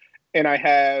tiers, and I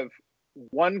have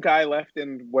one guy left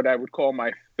in what I would call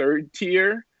my third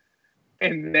tier,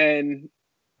 and then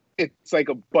it's like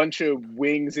a bunch of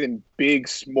wings and big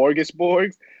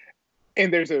smorgasbords,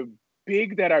 and there's a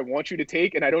big that I want you to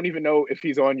take, and I don't even know if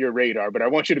he's on your radar, but I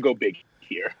want you to go big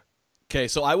here. Okay,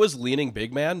 so I was leaning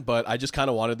big man, but I just kind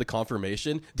of wanted the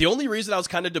confirmation. The only reason I was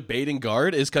kind of debating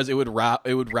guard is because it would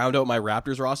round out my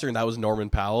Raptors roster, and that was Norman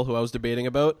Powell, who I was debating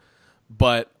about.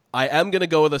 But I am going to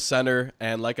go with a center,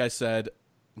 and like I said,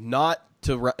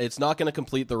 it's not going to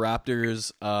complete the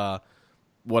Raptors,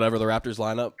 whatever the Raptors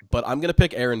lineup, but I'm going to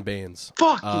pick Aaron Baines.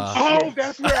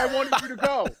 That's where I wanted you to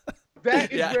go.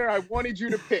 That is where I wanted you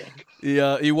to pick.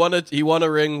 Yeah, he won a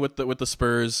ring with the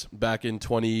Spurs back in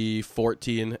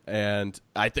 2014, and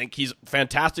I think he's a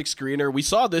fantastic screener. We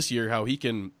saw this year how he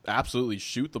can absolutely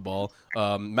shoot the ball.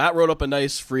 Matt wrote up a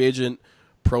nice free agent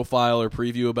profile or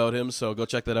preview about him, so go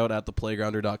check that out at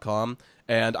theplaygrounder.com.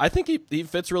 And I think he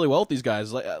fits really well with these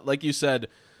guys. Like you said,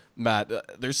 Matt,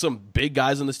 there's some big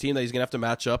guys on this team that he's gonna have to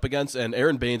match up against, and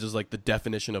Aaron Baines is like the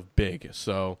definition of big.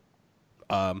 So,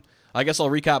 I guess I'll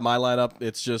recap my lineup.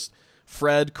 It's just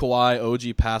Fred, Kawhi,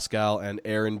 OG, Pascal, and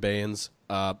Aaron Baines.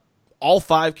 All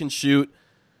 5 can shoot.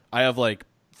 I have like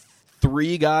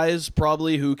 3 guys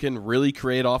probably who can really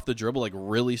create off the dribble, like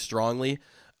really strongly,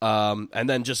 and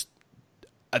then just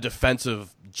a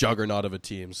defensive juggernaut of a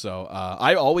team. So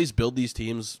I always build these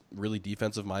teams really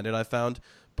defensive minded, I found.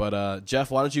 But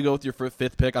Jeff, why don't you go with your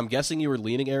 5th pick? I'm guessing you were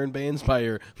leaning Aaron Baines by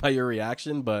your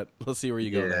reaction, but let's see where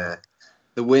you go. Yeah.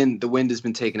 The wind has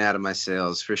been taken out of my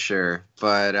sails for sure.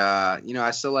 But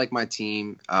I still like my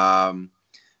team.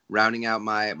 Rounding out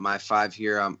my 5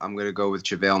 here, I'm going to go with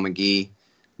JaVale McGee.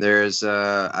 There's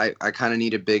I kind of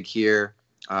need a big here.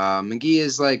 McGee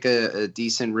is like a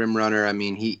decent rim runner. I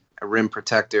mean, a rim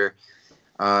protector.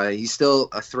 He's still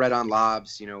a threat on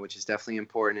lobs, which is definitely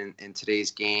important in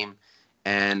today's game.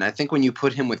 And I think when you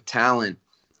put him with talent,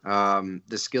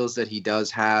 the skills that he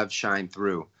does have shine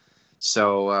through.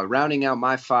 So rounding out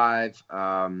my 5,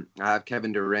 I have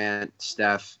Kevin Durant,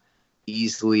 Steph,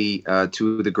 easily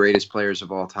 2 of the greatest players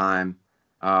of all time.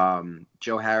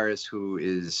 Joe Harris, who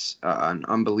is an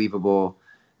unbelievable,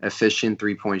 efficient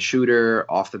 3-point shooter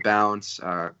off the bounce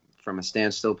from a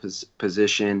standstill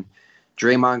position.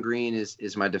 Draymond Green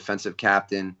is my defensive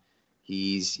captain.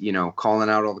 He's, calling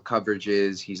out all the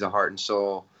coverages. He's a heart and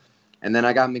soul. And then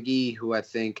I got McGee, who I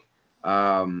think,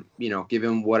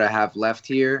 given what I have left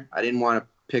here, I didn't want to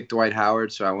pick Dwight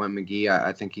Howard, so I went McGee.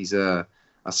 I think he's a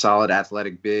solid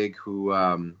athletic big who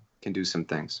can do some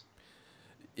things.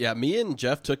 Yeah, me and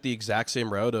Jeff took the exact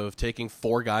same route of taking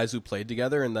 4 guys who played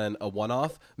together and then a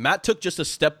one-off. Matt took just a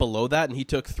step below that, and he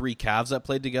took 3 Cavs that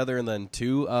played together and then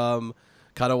 2 kind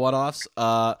of one-offs.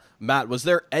 Matt, was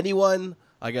there anyone,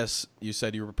 I guess you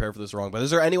said you were prepared for this wrong, but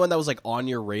is there anyone that was like on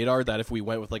your radar that if we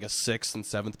went with like a 6th and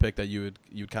 7th pick that you'd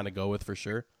kind of go with for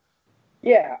sure?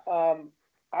 Yeah,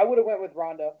 I would have went with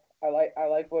Rondo. I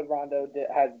like what Rondo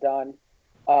has done.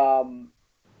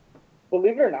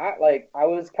 Believe it or not, like I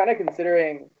was kind of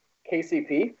considering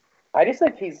KCP. I just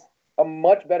think he's a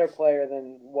much better player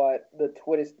than what the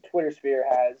Twitter sphere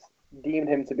has deemed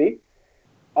him to be.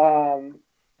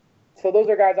 So those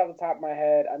are guys off the top of my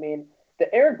head. I mean,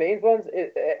 the Aaron Baines ones.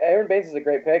 Aaron Baines is a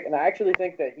great pick, and I actually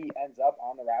think that he ends up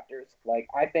on the Raptors. Like,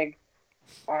 I think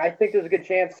there's a good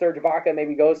chance Serge Ibaka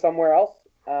maybe goes somewhere else.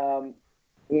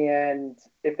 And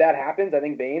if that happens, I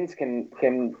think Baines can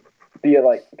can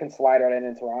slide right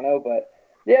in Toronto. But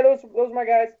yeah, those are my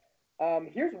guys.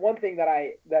 Here's one thing that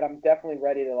I'm definitely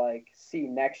ready to see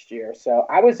next year. So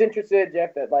I was interested,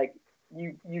 Jeff, that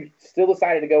you still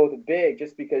decided to go with a big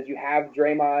just because you have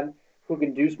Draymond who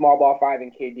can do small ball 5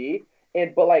 and KD.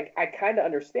 But I kind of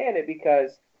understand it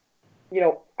because,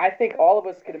 I think all of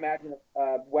us could imagine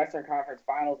a Western Conference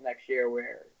Finals next year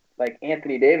where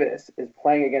Anthony Davis is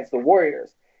playing against the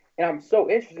Warriors. And I'm so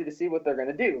interested to see what they're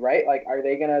going to do, right? Are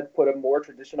they going to put a more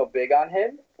traditional big on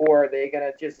him, or are they going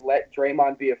to just let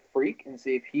Draymond be a freak and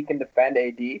see if he can defend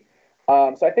AD?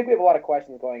 So I think we have a lot of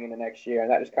questions going into next year,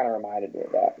 and that just kind of reminded me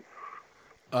of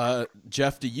that.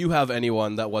 Jeff, do you have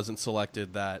anyone that wasn't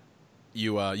selected that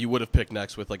you would have picked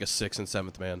next with a 6th and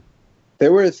 7th man?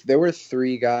 There were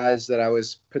 3 guys that I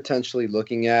was potentially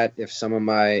looking at if some of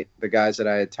the guys that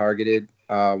I had targeted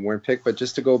weren't picked. But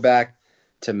just to go back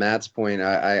to Matt's point,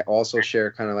 I also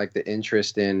share kind of the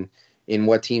interest in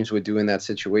what teams would do in that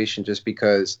situation, just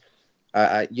because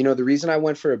the reason I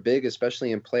went for a big,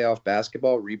 especially in playoff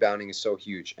basketball, rebounding is so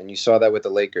huge. And you saw that with the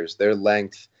Lakers. Their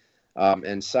length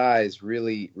and size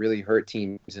really, really hurt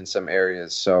teams in some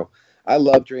areas. So I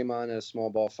love Draymond at a small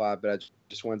ball 5, but I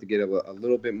just wanted to get a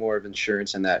little bit more of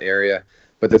insurance in that area.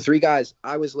 But the 3 guys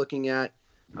I was looking at,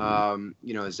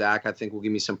 Zach, I think will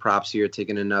give me some props here,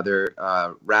 taking another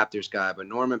Raptors guy. But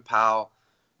Norman Powell,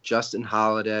 Justin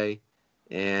Holiday,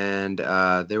 and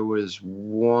there was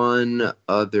one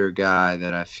other guy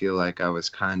that I feel like I was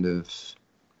kind of –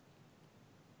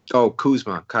 Kyle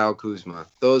Kuzma.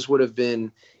 Those would have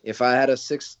been – if I had a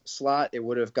 6th slot, it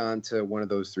would have gone to one of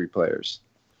those 3 players.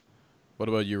 What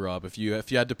about you, Rob? If you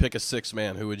had to pick a 6th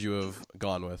man, who would you have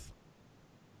gone with?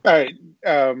 All right.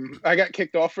 I got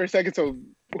kicked off for a second, so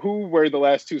who were the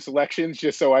last 2 selections,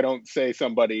 just so I don't say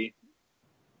somebody?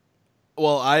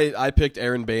 Well, I picked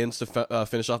Aaron Baines to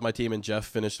finish off my team, and Jeff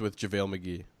finished with JaVale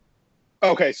McGee.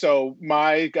 Okay, so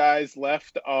my guys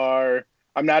left are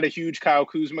 – I'm not a huge Kyle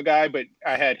Kuzma guy, but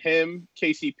I had him,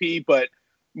 KCP, but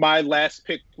my last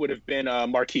pick would have been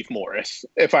Markieff Morris.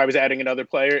 If I was adding another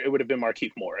player, it would have been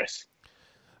Markieff Morris.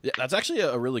 Yeah, that's actually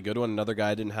a really good one. Another guy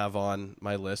I didn't have on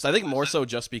my list. I think more so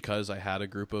just because I had a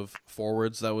group of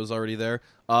forwards that was already there.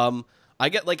 I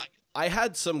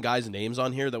had some guys' names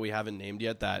on here that we haven't named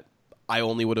yet that I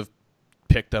only would have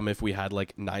picked them if we had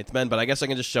 9th men, but I guess I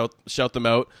can just shout them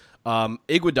out.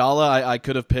 Iguodala, I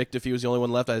could have picked if he was the only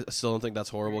one left. I still don't think that's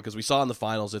horrible because we saw in the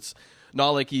finals, it's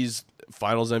not like he's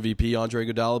finals MVP, Andre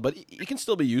Iguodala, but he can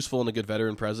still be useful in a good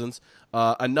veteran presence.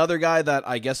 Another guy that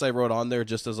I guess I wrote on there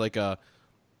just as a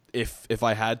if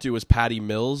I had to, was Patty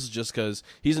Mills, just because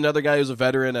he's another guy who's a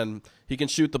veteran and he can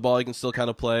shoot the ball, he can still kind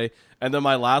of play. And then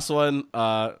my last one,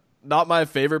 not my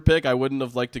favorite pick. I wouldn't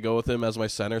have liked to go with him as my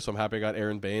center, so I'm happy I got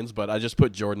Aaron Baines, but I just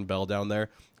put Jordan Bell down there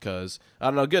because, I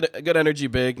don't know, good energy,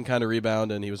 big, and kind of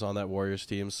rebound, and he was on that Warriors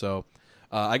team. So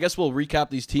I guess we'll recap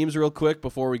these teams real quick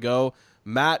before we go.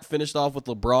 Matt finished off with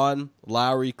LeBron,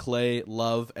 Lowry, Clay,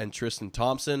 Love, and Tristan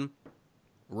Thompson.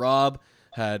 Rob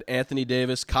had Anthony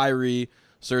Davis, Kyrie,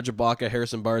 Serge Ibaka,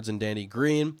 Harrison Barnes, and Danny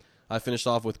Green. I finished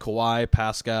off with Kawhi,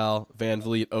 Pascal, Van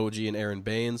Vliet, OG, and Aaron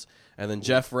Baines. And then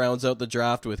Jeff rounds out the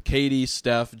draft with Katie,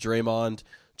 Steph, Draymond,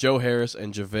 Joe Harris,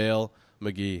 and JaVale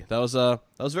McGee. That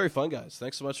was very fun, guys.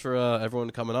 Thanks so much for everyone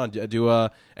coming on. Do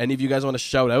any of you guys want to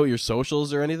shout out your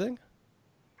socials or anything?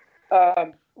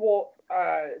 So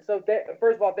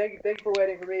first of all, thank you for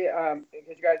waiting for me. In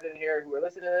case you guys didn't hear who were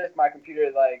listening to this, my computer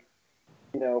is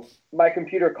my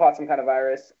computer caught some kind of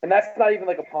virus, and that's not even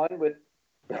a pun with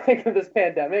this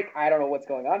pandemic. I don't know what's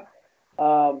going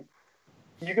on.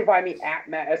 You can find me at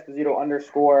Matt Esposito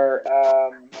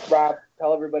 _ Rob,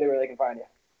 tell everybody where they can find you.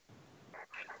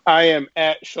 I am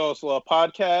at Shaw's Law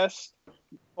Podcast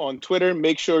on Twitter.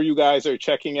 Make sure you guys are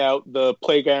checking out the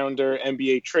Playgrounder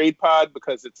NBA Trade Pod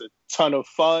because it's a ton of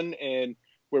fun and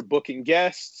we're booking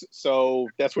guests. So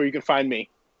that's where you can find me.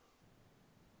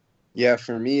 Yeah,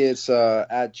 for me, it's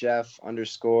at Jeff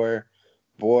 _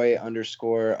 boy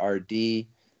 _ RD.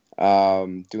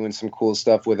 Doing some cool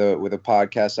stuff with a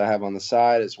podcast I have on the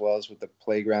side as well as with the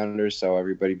Playgrounders. So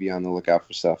everybody be on the lookout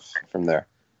for stuff from there.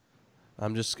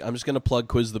 I'm just gonna plug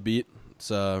Quiz the Beat.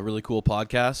 It's a really cool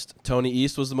podcast. Tony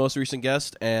East was the most recent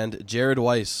guest, and Jared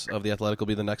Weiss of The Athletic will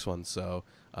be the next one. So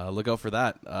look out for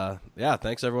that. Yeah,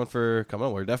 thanks everyone for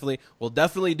coming. We'll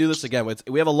definitely do this again.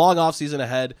 We have a long off season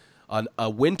ahead, on a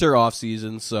winter off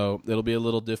season, so it'll be a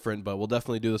little different, but we'll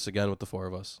definitely do this again with the four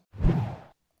of us.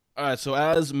 All right, so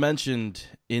as mentioned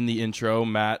in the intro,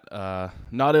 Matt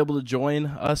not able to join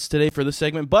us today for this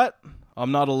segment, but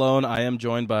I'm not alone. I am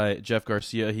joined by Jeff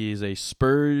Garcia. He's a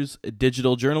Spurs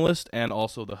digital journalist and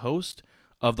also the host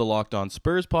of the Locked On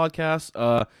Spurs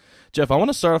podcast. Jeff, I want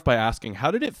to start off by asking,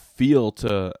 how did it feel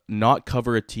to not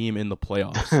cover a team in the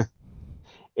playoffs?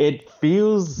 It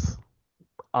feels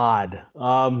odd.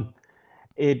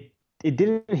 It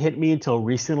didn't hit me until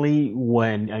recently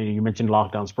when you mentioned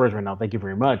Locked On Spurs right now. Thank you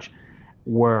very much.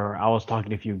 Where I was talking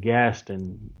to a few guests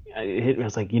and it hit me. I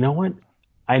was like, you know what?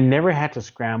 I never had to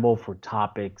scramble for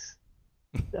topics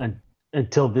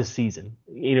until this season.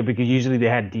 Because usually they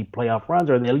had deep playoff runs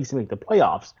or they at least make the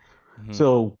playoffs. Mm-hmm.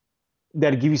 So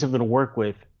that'd give you something to work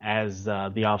with as the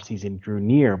offseason drew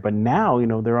near. But now,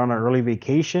 they're on an early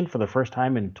vacation for the first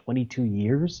time in 22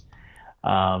 years.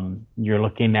 You're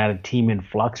looking at a team in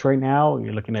flux right now.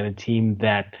 You're looking at a team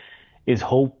that is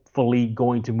hopefully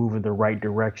going to move in the right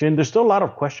direction. There's still a lot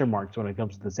of question marks when it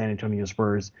comes to the San Antonio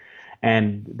Spurs.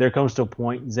 And there comes to a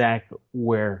point, Zach,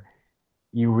 where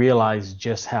you realize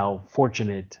just how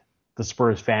fortunate the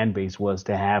Spurs fan base was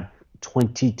to have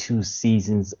 22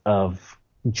 seasons of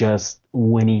just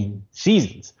winning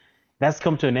seasons. That's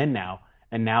come to an end now.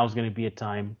 And now is going to be a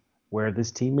time where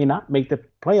this team may not make the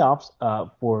playoffs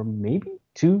for maybe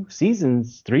 2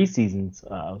 seasons, 3 seasons.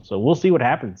 So we'll see what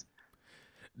happens.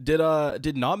 Did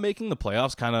not making the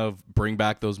playoffs kind of bring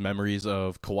back those memories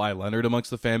of Kawhi Leonard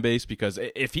amongst the fan base? Because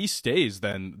if he stays,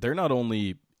 then they're not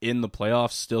only in the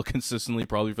playoffs still consistently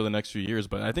probably for the next few years,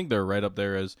 but I think they're right up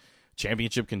there as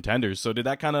championship contenders. So did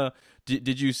that kind of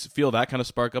did you feel that kind of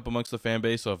spark up amongst the fan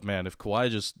base of, man, if Kawhi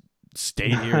just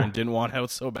stayed here and didn't want out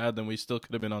so bad, then we still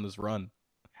could have been on this run?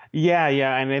 Yeah,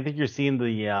 and I think you're seeing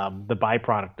the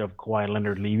byproduct of Kawhi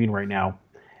Leonard leaving right now.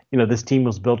 This team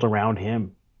was built around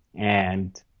him,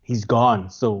 and he's gone.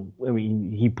 So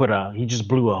he just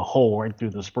blew a hole right through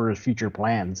the Spurs' future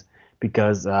plans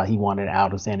because he wanted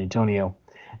out of San Antonio.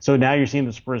 So now you're seeing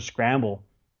the Spurs scramble.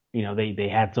 They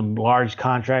had some large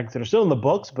contracts that are still in the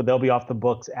books, but they'll be off the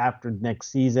books after next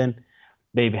season.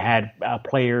 They've had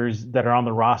players that are on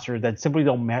the roster that simply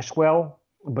don't mesh well,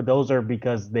 but those are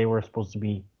because they were supposed to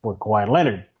be for Kawhi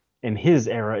Leonard in his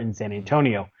era in San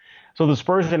Antonio. So the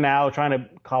Spurs are now trying to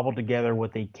cobble together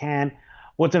what they can.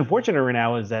 What's unfortunate right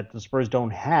now is that the Spurs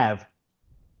don't have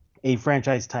a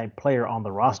franchise-type player on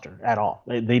the roster at all.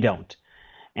 They don't.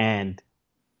 And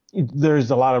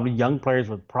there's a lot of young players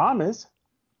with promise.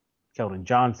 Keldon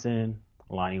Johnson,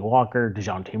 Lonnie Walker,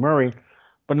 DeJounte Murray,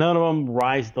 but none of them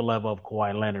rise to the level of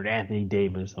Kawhi Leonard, Anthony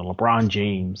Davis, and LeBron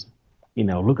James,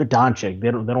 Luka Doncic.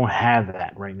 They don't have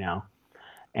that right now.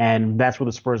 And that's where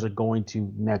the Spurs are going to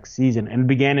next season. And it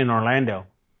began in Orlando.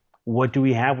 What do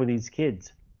we have with these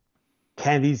kids?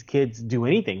 Can these kids do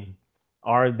anything?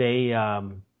 Are they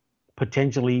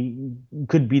potentially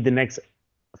could be the next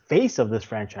face of this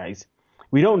franchise?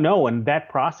 We don't know, and that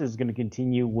process is going to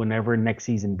continue whenever next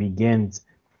season begins.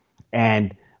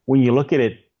 And when you look at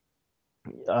it,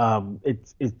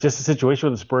 it's just a situation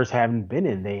where the Spurs haven't been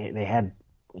in. They had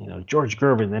George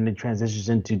Gervin, then it transitions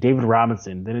into David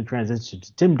Robinson, then it transitions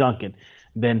to Tim Duncan,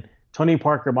 then Tony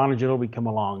Parker, Manu Ginobili come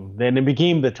along. Then it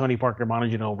became the Tony Parker, Manu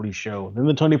Ginobili show, then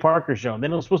the Tony Parker show.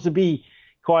 Then it was supposed to be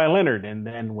Kawhi Leonard, and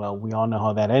then, well, we all know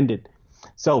how that ended.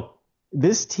 So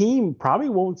this team probably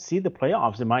won't see the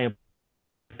playoffs, in my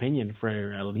opinion,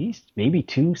 for at least maybe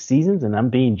 2 seasons, and I'm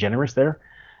being generous there.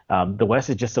 The West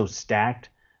is just so stacked.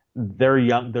 They're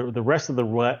young. The rest of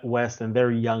the West and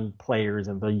their young players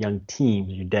and their young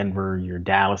teams, your Denver, your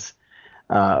Dallas,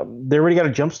 they already got a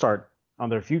jump start on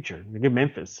their future. Look at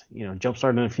Memphis, jump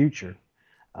start in the future.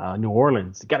 New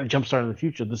Orleans got a jump start in the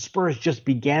future. The Spurs just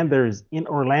began theirs in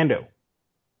Orlando.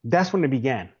 That's when it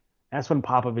began. That's when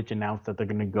Popovich announced that they're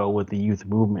going to go with the youth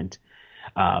movement.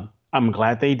 I'm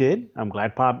glad they did. I'm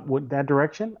glad Pop went that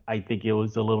direction. I think it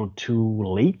was a little too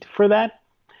late for that.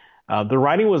 The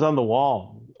writing was on the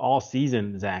wall all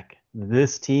season, Zach.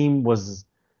 This team was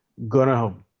going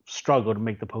to struggle to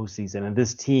make the postseason, and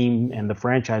this team and the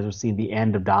franchise was seeing the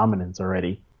end of dominance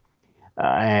already.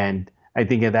 And I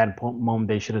think at that moment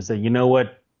they should have said, you know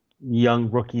what, young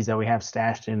rookies that we have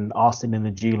stashed in Austin in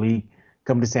the G League,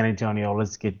 come to San Antonio.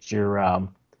 Let's get your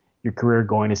career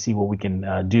going to see what we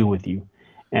can do with you.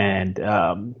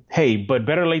 And hey, but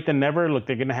better late than never. Look,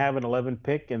 they're going to have an 11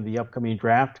 pick in the upcoming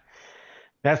draft.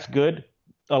 That's good.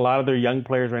 A lot of their young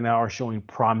players right now are showing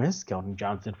promise. Keldon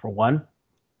Johnson for one,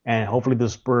 and hopefully the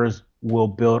Spurs will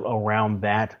build around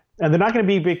that. And they're not going to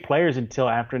be big players until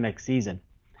after next season.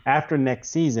 After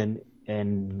next season,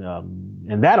 and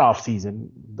in that offseason,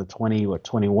 the 21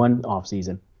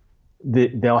 offseason,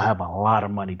 they'll have a lot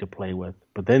of money to play with.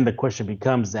 But then the question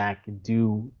becomes, Zach,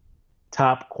 do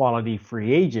top quality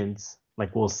free agents,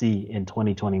 like we'll see in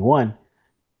 2021,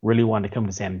 really want to come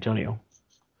to San Antonio?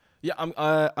 Yeah,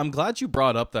 I'm glad you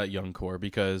brought up that young core,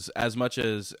 because as much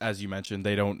as you mentioned,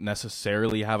 they don't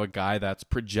necessarily have a guy that's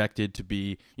projected to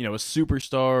be, a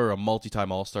superstar or a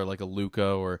multi-time all-star like a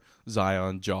Luka or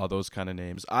Zion, Ja, those kind of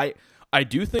names. I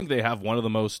do think they have one of the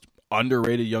most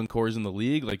underrated young cores in the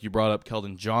league. Like you brought up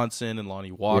Keldon Johnson and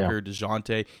Lonnie Walker,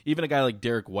 DeJounte, even a guy like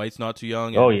Derek White's not too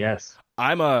young. Oh, yes.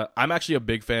 I'm actually a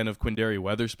big fan of Quindary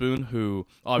Weatherspoon, who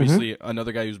obviously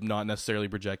another guy who's not necessarily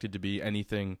projected to be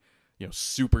anything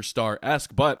superstar-esque,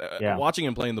 but watching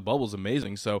him play in the bubble is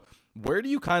amazing. So where do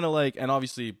you kind of and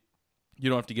obviously you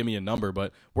don't have to give me a number,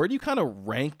 but where do you kind of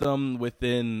rank them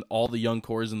within all the young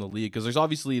cores in the league? Because there's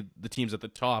obviously the teams at the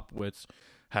top, which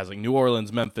has New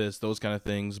Orleans, Memphis, those kind of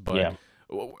things, but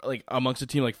amongst a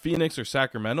team like Phoenix or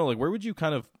Sacramento, where would you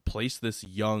kind of place this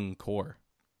young core?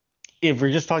 If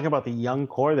we're just talking about the young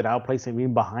core, that I'll place them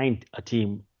even behind a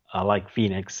team like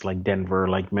Phoenix, like Denver,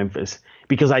 like Memphis,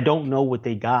 because I don't know what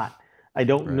they got. I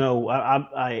don't know.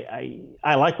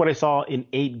 I like what I saw in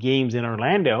 8 games in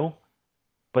Orlando,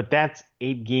 but that's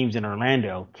 8 games in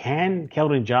Orlando. Can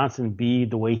Keldon Johnson be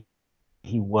the way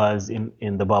he was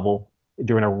in the bubble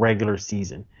during a regular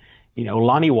season?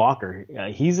 Lonnie Walker,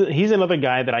 he's another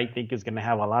guy that I think is going to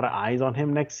have a lot of eyes on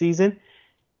him next season,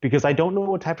 because I don't know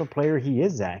what type of player he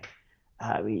is, Zach.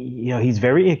 He's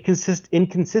very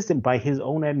inconsistent by his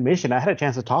own admission. I had a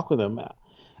chance to talk with him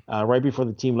right before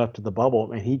the team left to the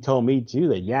bubble, and he told me too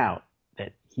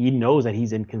that he knows that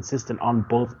he's inconsistent on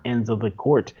both ends of the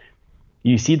court.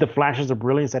 You see the flashes of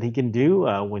brilliance that he can do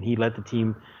when he led the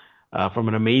team from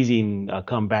an amazing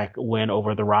comeback win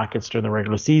over the Rockets during the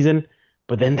regular season,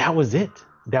 but then that was it.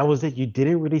 You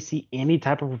didn't really see any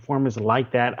type of performance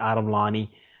like that out of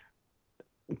Lonnie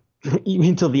even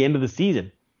until the end of the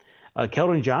season.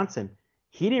 Keldon Johnson,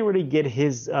 he didn't really get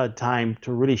his time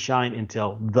to really shine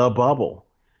until the bubble.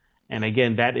 And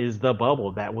again, that is the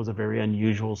bubble. That was a very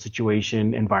unusual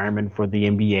environment for the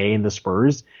NBA and the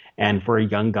Spurs, and for a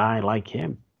young guy like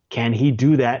him. Can he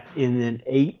do that in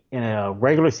a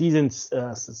regular season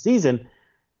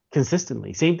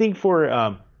consistently? Same thing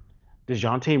for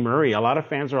DeJounte Murray. A lot of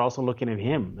fans are also looking at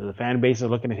him. The fan base is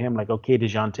looking at him like, okay,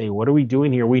 DeJounte, what are we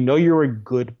doing here? We know you're a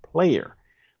good player.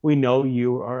 We know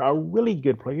you are a really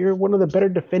good player. You're one of the better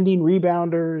defending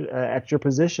rebounders at your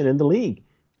position in the league.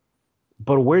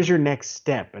 But where's your next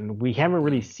step? And we haven't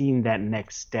really seen that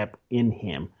next step in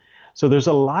him. So there's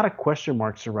a lot of question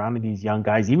marks surrounding these young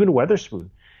guys, even Weatherspoon.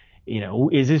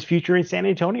 Is his future in San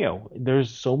Antonio? There's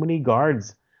so many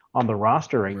guards on the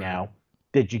roster right now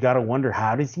that you got to wonder,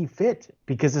 how does he fit?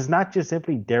 Because it's not just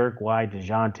simply Derek White,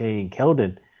 DeJounte, and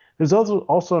Keldon. There's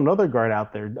also another guard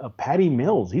out there, Patty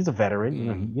Mills. He's a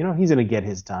veteran. He's going to get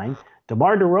his time.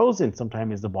 DeMar DeRozan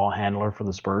sometimes is the ball handler for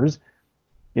the Spurs.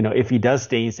 If he does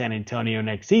stay in San Antonio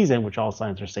next season, which all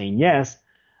signs are saying yes,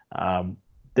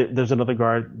 there's another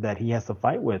guard that he has to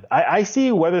fight with. I see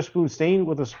Weatherspoon staying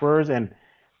with the Spurs and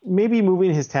maybe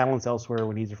moving his talents elsewhere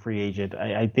when he's a free agent.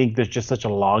 I think there's just such a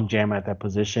logjam at that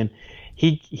position.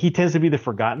 He tends to be the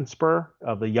forgotten Spur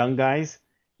of the young guys.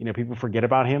 People forget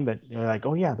about him, that they're like,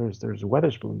 oh yeah, there's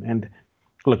Weatherspoon. And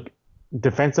look,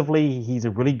 defensively, he's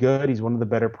really good. He's one of the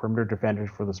better perimeter defenders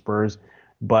for the Spurs,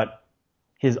 but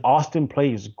his Austin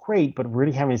play is great, but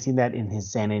really haven't seen that in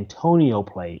his San Antonio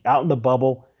play. Out in the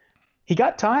bubble, he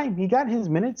got time. He got his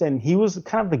minutes, and he was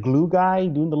kind of the glue guy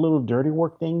doing the little dirty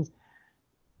work things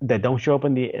that don't show up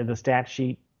in the stat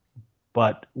sheet.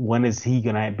 But when is he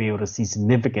going to be able to see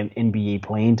significant NBA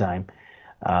playing time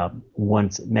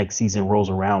once next season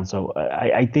rolls around? So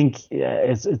I think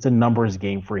it's a numbers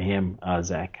game for him,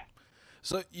 Zach.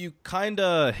 So you kind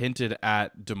of hinted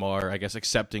at DeMar, I guess,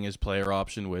 accepting his player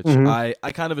option, which I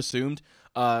kind of assumed.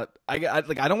 I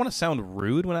don't want to sound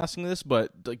rude when asking this,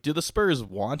 but do the Spurs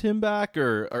want him back,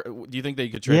 or do you think they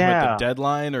could trade him at the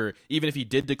deadline, or even if he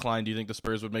did decline, do you think the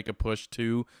Spurs would make a push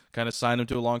to kind of sign him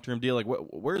to a long-term deal?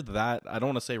 Where's that? I don't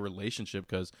want to say relationship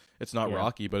because it's not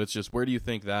rocky, but it's just, where do you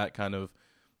think that kind of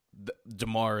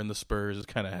DeMar and the Spurs is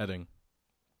kind of heading?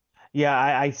 Yeah,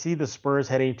 I see the Spurs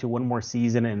heading to one more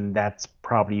season, and that's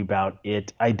probably about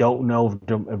it. I don't know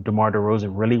if DeMar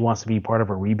DeRozan really wants to be part of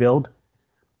a rebuild.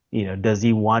 Does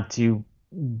he want to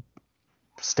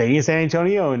stay in San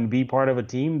Antonio and be part of a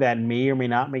team that may or may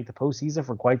not make the postseason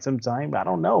for quite some time? I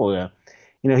don't know.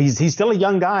 He's still a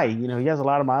young guy. He has a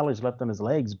lot of mileage left on his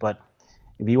legs, but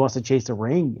if he wants to chase a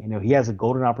ring, he has a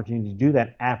golden opportunity to do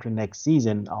that after next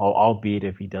season, albeit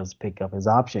if he does pick up his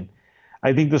option.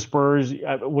 I think the Spurs,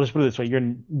 we'll just put it this way,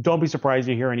 don't be surprised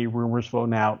to hear any rumors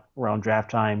floating out around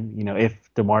draft time,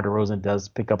 if DeMar DeRozan does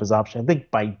pick up his option. I think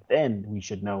by then we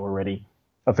should know already,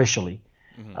 officially.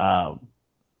 Mm-hmm.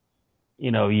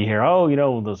 You hear,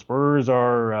 the Spurs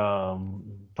are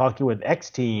talking with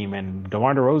X team and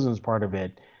DeMar DeRozan's part of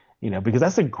it, because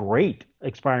that's a great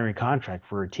expiring contract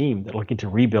for a team that's looking to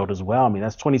rebuild as well. I mean,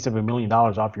 that's $27 million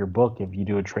off your book if you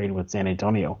do a trade with San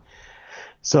Antonio.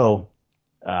 So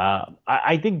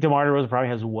I think DeMar DeRozan probably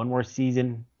has one more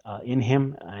season in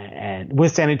him and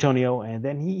with San Antonio, and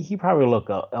then he probably will look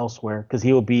elsewhere because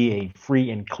he will be a free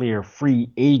and clear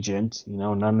free agent,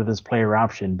 none of this player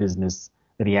option business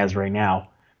that he has right now.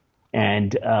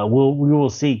 And we will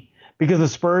see. Because the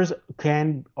Spurs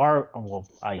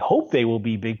I hope they will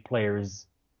be big players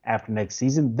after next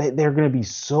season. They're going to be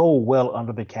so well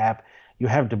under the cap. You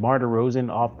have DeMar DeRozan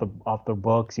off the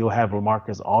books. You'll have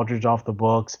LaMarcus Aldridge off the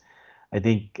books. I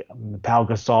think Pau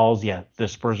Gasol's, the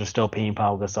Spurs are still paying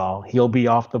Pau Gasol. He'll be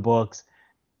off the books.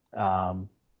 And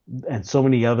so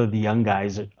many other the young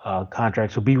guys'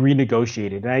 contracts will be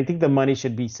renegotiated. And I think the money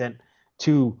should be sent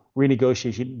to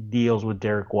renegotiation deals with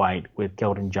Derek White, with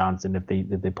Keldon Johnson if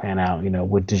they pan out,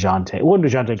 with DeJounte. Well,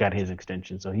 DeJounte got his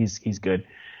extension, so he's good.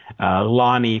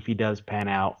 Lonnie, if he does pan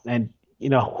out. And,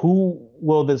 who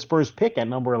will the Spurs pick at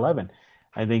number 11?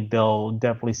 I think they'll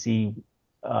definitely see,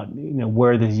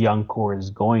 where this young core is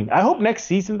going. I hope next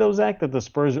season, though, Zach, that the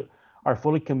Spurs are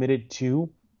fully committed to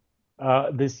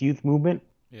this youth movement.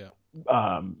 Yeah.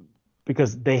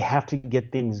 Because they have to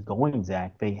get things going,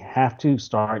 Zach. They have to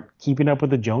start keeping up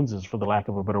with the Joneses, for the lack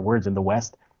of a better words, in the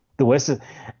West. The West is,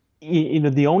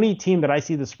 the only team that I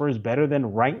see the Spurs better than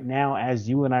right now, as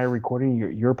you and I are recording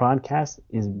your podcast,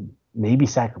 is maybe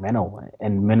Sacramento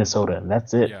and Minnesota, and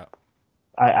that's it. Yeah.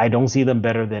 I don't see them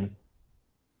better than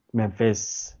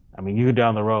Memphis. I mean, you go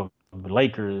down the road,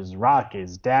 Lakers,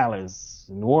 Rockets, Dallas,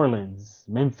 New Orleans,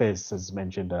 Memphis, as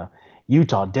mentioned,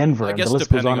 Utah, Denver, I guess and the list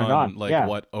depending goes on and on.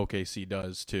 What OKC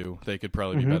does too, they could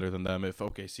probably be better than them if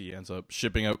OKC ends up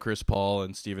shipping out Chris Paul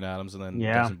and Steven Adams and then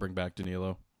doesn't bring back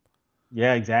Danilo.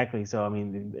 Yeah, exactly. So I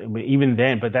mean, even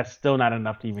then, but that's still not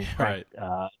enough to even crack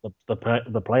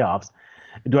the playoffs.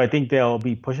 Do I think they'll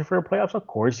be pushing for the playoffs? Of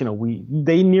course.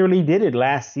 They nearly did it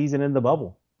last season in the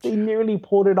bubble. They nearly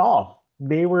pulled it off.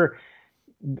 They were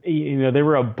a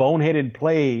boneheaded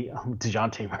play,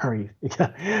 DeJounte Murray,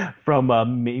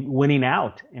 from winning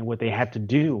out and what they had to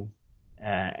do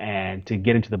and to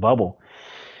get into the bubble.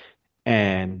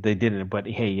 And they didn't. But,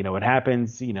 hey, it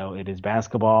happens. It is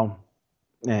basketball.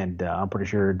 And I'm pretty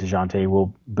sure DeJounte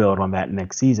will build on that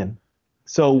next season.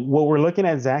 So what we're looking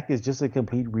at, Zach, is just a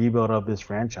complete rebuild of this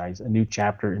franchise, a new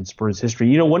chapter in Spurs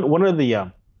history. One of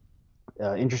the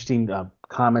interesting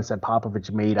comments that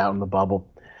Popovich made out in the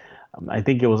bubble, I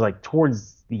think it was like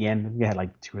towards the end. They had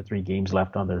like 2 or 3 games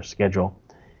left on their schedule.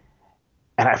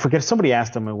 And I forget, somebody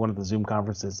asked him in one of the Zoom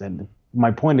conferences, and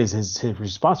my point is his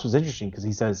response was interesting because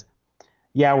he says,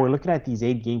 yeah, we're looking at these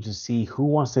 8 games to see who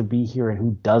wants to be here and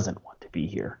who doesn't want to be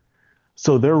here.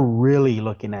 So they're really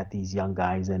looking at these young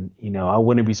guys. And, I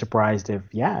wouldn't be surprised if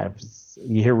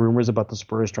you hear rumors about the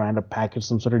Spurs trying to package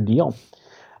some sort of deal.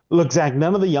 Look, Zach,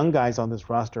 none of the young guys on this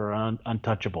roster are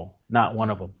untouchable. Not one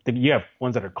of them. You have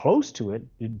ones that are close to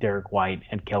it, Derek White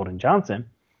and Keldon Johnson.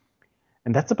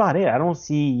 And that's about it. I don't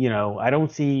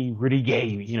see Rudy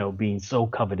Gay, being so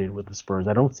coveted with the Spurs.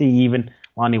 I don't see even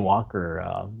Lonnie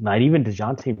Walker, not even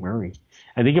DeJounte Murray.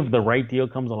 I think if the right deal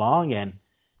comes along and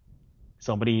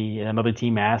another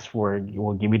team asks for it, you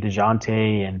will give me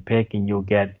DeJounte and pick, and you'll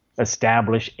get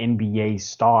established NBA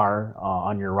star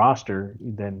on your roster,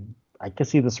 then I can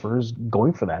see the Spurs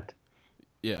going for that.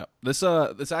 Yeah, this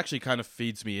actually kind of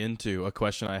feeds me into a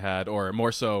question I had, or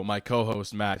more so my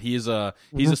co-host Matt. He's a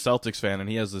Celtics fan, and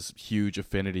he has this huge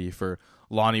affinity for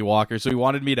Lonnie Walker. So he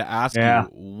wanted me to ask you,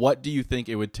 what do you think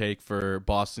it would take for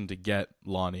Boston to get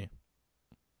Lonnie?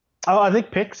 Oh, I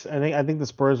think picks. I think the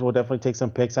Spurs will definitely take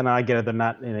some picks. I know I get it. They're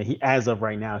not. As of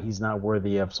right now, he's not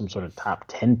worthy of some sort of top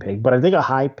 10 pick, but I think a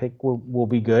high pick will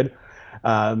be good.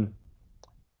 I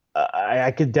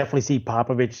could definitely see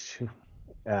Popovich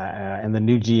and the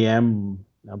new GM,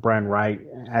 Brian Wright,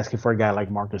 asking for a guy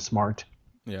like Marcus Smart.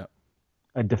 Yeah.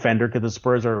 A defender, because the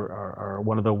Spurs are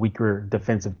one of the weaker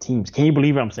defensive teams. Can you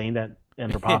believe I'm saying that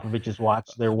under Popovich's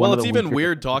watch? They're one of the it's even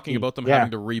weird talking about them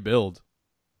having to rebuild.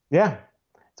 Yeah.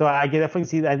 So I can definitely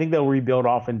see that. I think they'll rebuild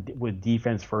with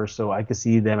defense first. So I could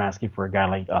see them asking for a guy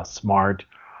like Smart.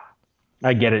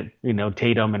 I get it.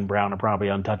 Tatum and Brown are probably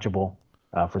untouchable.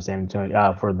 for San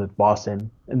Antonio, for the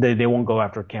Boston. They won't go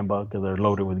after Campbell because they're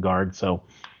loaded with guards. So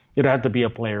it'd have to be a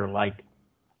player like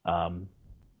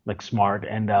Smart.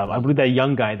 And I believe that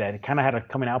young guy that kind of had a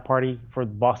coming out party for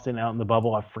Boston out in the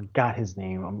bubble. I forgot his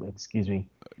name. Excuse me.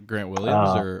 Grant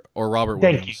Williams or Robert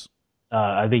Thank Williams? you.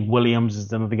 I think Williams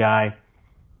is another guy.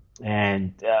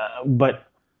 And but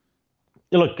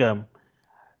look,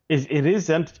 it is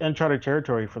uncharted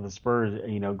territory for the Spurs.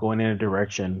 Going in a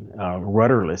direction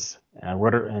rudderless,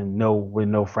 with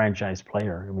no franchise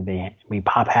player. I mean,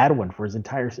 Pop had one for his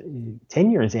entire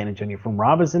tenure in San Antonio, from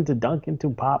Robinson to Duncan to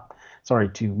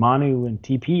Manu and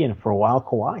TP, and for a while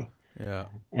Kawhi. Yeah.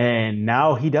 And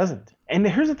now he doesn't. And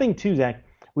here's the thing too, Zach.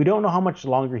 We don't know how much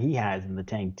longer he has in the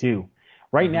tank too.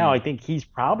 Right now, I think he's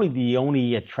probably the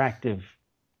only attractive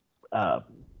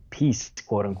piece,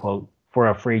 quote unquote, for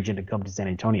a free agent to come to San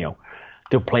Antonio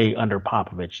to play under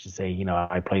Popovich, to say,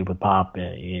 I played with Pop,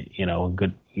 a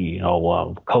good,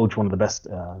 coach, one of the best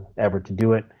ever to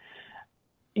do it.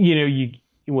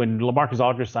 When LaMarcus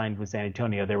Aldridge signed with San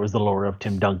Antonio, there was the lure of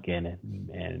Tim Duncan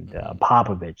and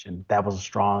Popovich, and that was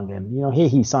strong. And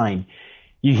he signed.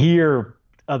 You hear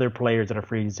other players that are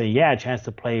free to say, yeah, a chance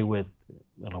to play with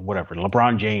whatever,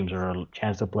 LeBron James, or a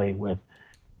chance to play with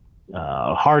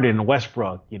Harden and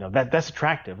Westbrook. That's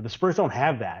attractive. The Spurs don't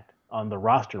have that on the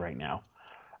roster right now.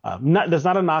 There's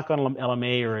not a knock on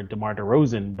LMA or DeMar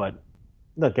DeRozan, but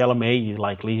look, LMA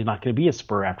likely he's not going to be a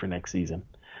Spur after next season.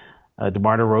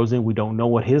 DeMar DeRozan, we don't know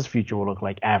what his future will look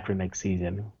like after next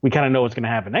season. We kind of know what's going to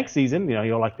happen next season.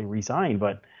 He'll likely re-sign,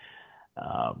 but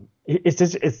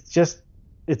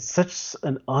it's such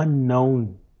an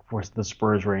unknown for the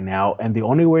Spurs right now, and the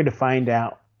only way to find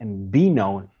out and be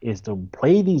known is to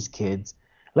play these kids.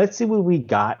 Let's see what we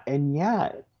got, and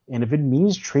if it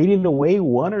means trading away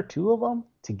one or two of them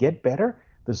to get better,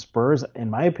 the Spurs, in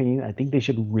my opinion, I think they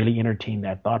should really entertain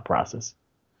that thought process.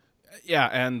 Yeah,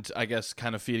 and I guess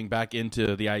kind of feeding back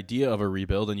into the idea of a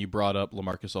rebuild, and you brought up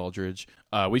LaMarcus Aldridge.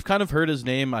 We've kind of heard his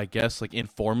name, I guess, like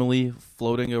informally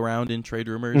floating around in trade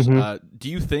rumors. Do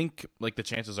you think like the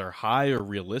chances are high or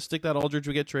realistic that Aldridge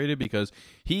would get traded? Because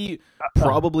he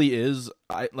probably is,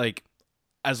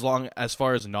 as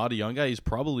far as not a young guy, he's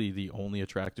probably the only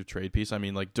attractive trade piece. I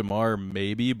mean, like DeMar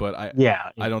maybe, but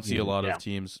I don't see a lot of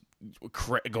teams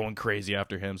going crazy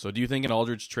after him. So do you think an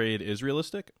Aldridge trade is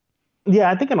realistic?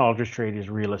 Yeah, I think an Aldridge trade is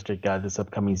realistic this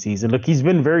upcoming season. Look, he's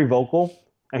been very vocal,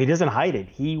 and he doesn't hide it.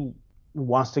 He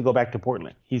wants to go back to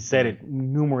Portland. He's said it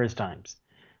numerous times.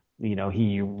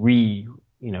 He rebuilt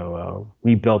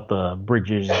the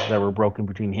bridges that were broken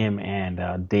between him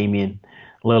and Damian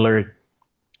Lillard.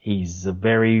 He's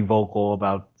very vocal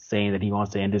about saying that he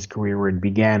wants to end his career where it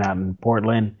began out in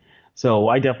Portland. So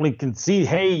I definitely can see,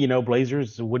 hey,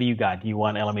 Blazers, what do you got? Do you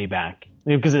want LMA back?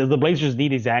 Because the Blazers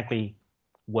need exactly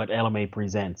what LMA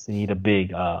presents. They need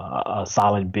a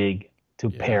solid big to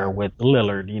pair with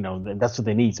Lillard. That's what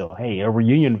they need. So, hey, a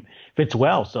reunion fits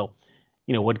well. So,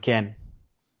 what can,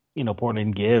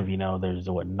 Portland give? There's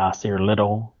Nasir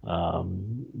Little. I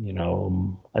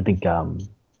think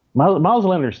Miles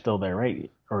Leonard's still there, right?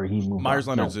 Or he moved Myers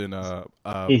on? Leonard's in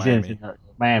he's Miami. in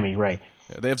Miami, right?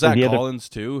 Yeah, they have Zach Collins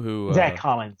too. Zach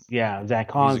Collins, Zach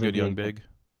Collins. He's a good young big.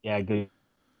 Yeah, good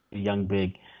young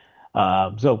big.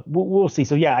 So we'll see.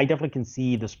 So yeah, I definitely can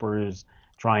see the Spurs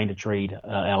trying to trade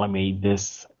LMA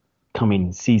this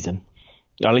coming season,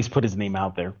 or at least put his name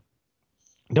out there.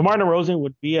 DeMar DeRozan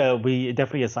would be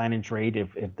definitely a sign and trade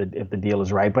if the deal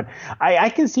is right. But I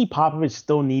can see Popovich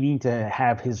still needing to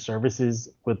have his services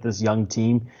with this young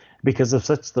team because of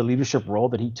such the leadership role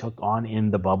that he took on in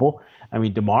the bubble. I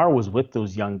mean, DeMar was with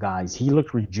those young guys. He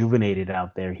looked rejuvenated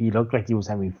out there. He looked like he was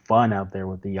having fun out there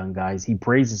with the young guys. He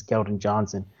praises Keldon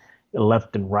Johnson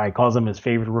left and right, calls him his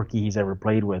favorite rookie he's ever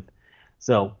played with.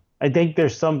 So I think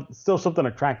there's still something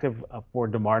attractive for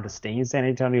DeMar to stay in San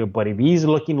Antonio. But if he's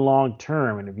looking long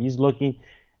term, and if he's looking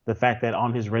the fact that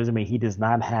on his resume he does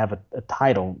not have a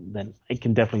title, then I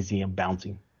can definitely see him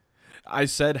bouncing. I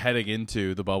said heading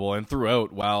into the bubble and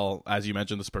throughout, while, as you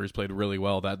mentioned, the Spurs played really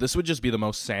well, that this would just be the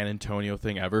most San Antonio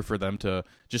thing ever for them to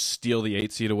just steal the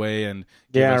 8 seed away and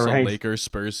give us a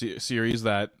Lakers-Spurs series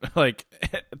that,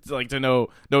 to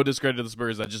no discredit to the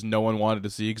Spurs, that just no one wanted to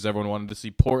see because everyone wanted to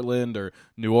see Portland or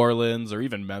New Orleans or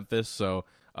even Memphis. So,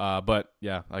 but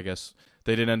yeah, I guess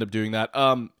they didn't end up doing that.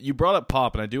 You brought up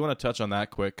Pop, and I do want to touch on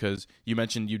that quick because you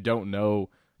mentioned you don't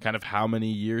know kind of how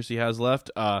many years he has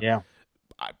left. Yeah.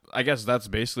 I guess that's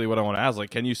basically what I want to ask.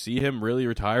 Like, can you see him really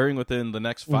retiring within the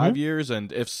next 5 years?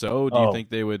 And if so, do you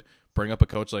think they would bring up a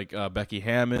coach like Becky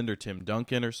Hammond or Tim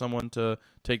Duncan or someone to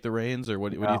take the reins? Or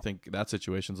what do you think that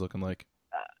situation's looking like?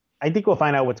 I think we'll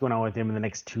find out what's going on with him in the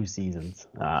next 2 seasons.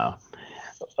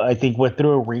 I think what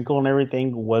threw a wrinkle and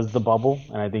everything was the bubble,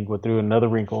 and I think what threw another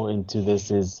wrinkle into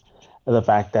this is the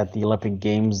fact that the Olympic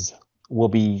Games will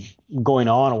be going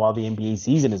on while the NBA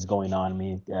season is going on. I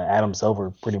mean, Adam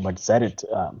Silver pretty much said it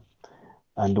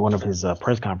on one of his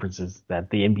press conferences that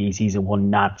the NBA season will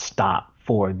not stop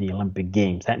for the Olympic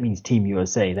Games. That means Team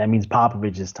USA. That means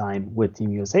Popovich is time with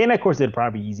Team USA, and of course, it'd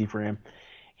probably be easy for him.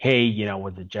 Hey,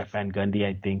 was it Jeff Van Gundy,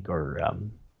 I think, or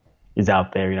is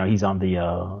out there. He's on the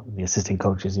assistant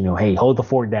coaches. Hey, hold the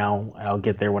fort down. I'll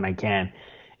get there when I can.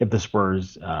 If the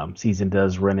Spurs season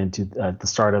does run into the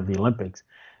start of the Olympics,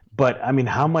 but I mean,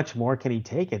 how much more can he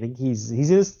take? I think he's in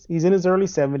his early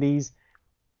 70s.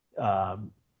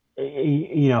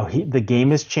 The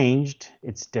game has changed.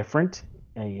 It's different.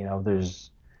 And,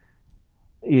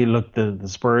 you look the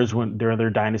Spurs when during their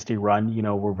dynasty run.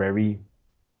 Were very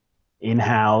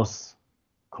in-house,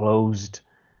 closed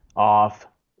off.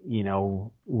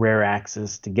 Rare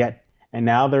access to get, and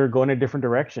now they're going a different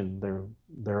direction.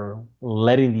 They're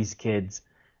letting these kids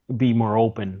be more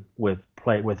open with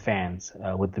fans,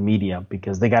 with the media,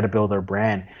 because they got to build their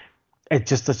brand.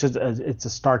 It's a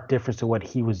stark difference to what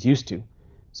he was used to.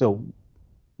 So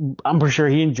I'm pretty sure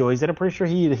he enjoys it. I'm pretty sure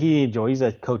he enjoys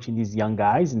coaching these young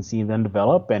guys and seeing them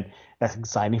develop, and that's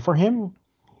exciting for him.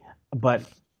 But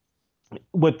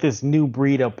with this new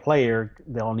breed of player,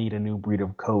 they'll need a new breed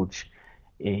of coach.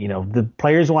 The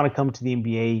players want to come to the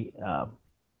NBA,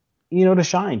 to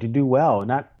shine, to do well,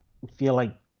 not feel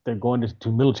like they're going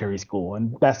to military school.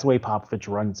 And that's the way Popovich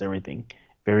runs everything,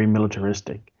 very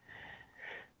militaristic.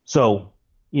 So,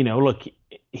 look,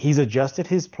 he's adjusted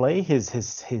his play,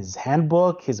 his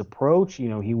handbook, his approach.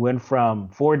 He went from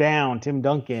 4 down, Tim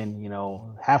Duncan,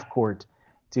 half court,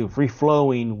 to free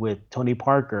flowing with Tony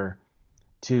Parker,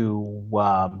 to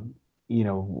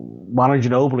Manu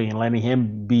Ginobili and letting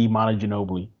him be Manu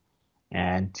Ginobili,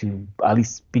 and to at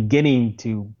least beginning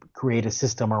to create a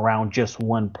system around just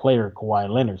one player, Kawhi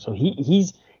Leonard. So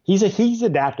he's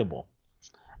adaptable.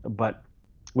 But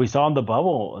we saw in the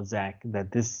bubble, Zach,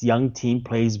 that this young team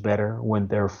plays better when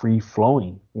they're free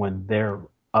flowing, when they're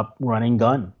up running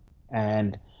gun.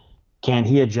 And can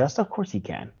he adjust? Of course he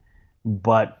can.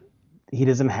 But he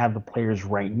doesn't have the players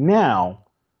right now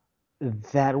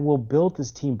that will build this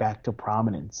team back to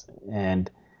prominence. And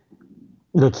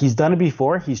look, he's done it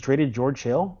before. He's traded George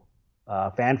Hill,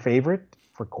 fan favorite,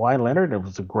 for Kawhi Leonard. It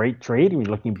was a great trade. I mean,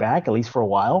 looking back, at least for a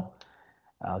while.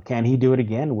 Can he do it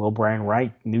again? Will Brian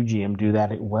Wright, new GM, do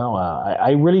that well?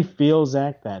 I really feel,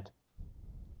 Zach, that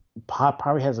Pop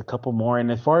probably has a couple more.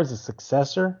 And as far as a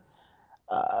successor,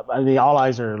 I mean, all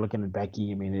eyes are looking at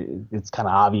Becky. I mean, it's kind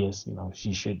of obvious.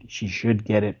 She should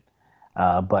get it.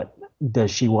 But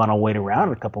does she want to wait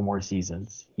around a couple more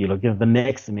seasons? You look at the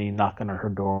Knicks, and they knock on her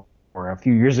door. Or a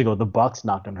few years ago, the Bucks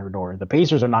knocked on her door. The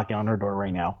Pacers are knocking on her door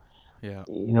right now. Yeah.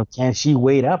 Can she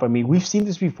wait up? I mean, we've seen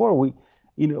this before.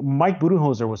 Mike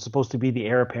Budenholzer was supposed to be the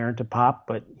heir apparent to Pop,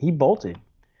 but he bolted.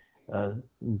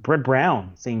 Brett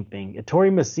Brown, same thing.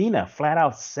 Ettore Messina flat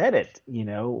out said it.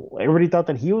 Everybody thought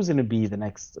that he was going to be the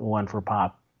next one for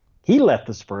Pop. He left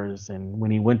the Spurs, and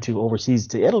when he went to overseas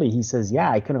to Italy, he says,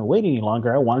 I couldn't wait any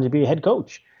longer. I wanted to be a head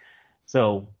coach.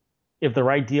 So if the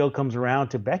right deal comes around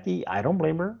to Becky, I don't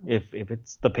blame her. If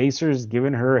it's the Pacers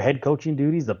giving her head coaching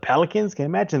duties, the Pelicans, can you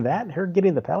imagine that? Her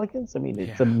getting the Pelicans? I mean,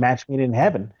 it's a match made in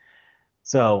heaven.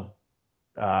 So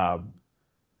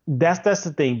that's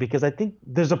the thing, because I think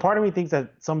there's a part of me thinks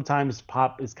that sometimes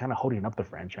Pop is kind of holding up the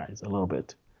franchise a little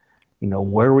bit.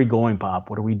 Where are we going, Pop?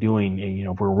 What are we doing? And,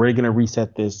 if we're really going to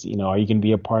reset this, are you going to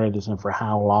be a part of this, and for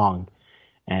how long?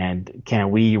 And can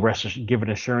we give it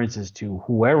assurances to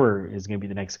whoever is going to be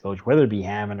the next coach, whether it be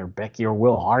Hammond or Becky or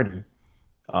Will Harden,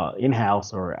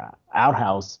 in-house or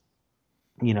out-house,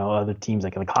 other teams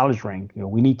like in the college rank,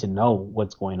 we need to know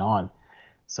what's going on.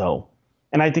 So,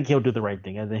 and I think he'll do the right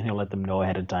thing. I think he'll let them know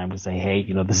ahead of time to say, hey,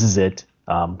 this is it.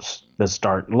 Let's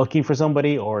start looking for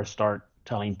somebody, or start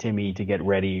telling Timmy to get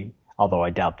ready, although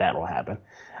I doubt that will happen,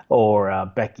 or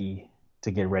Becky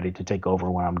to get ready to take over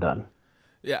when I'm done.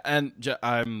 Yeah, and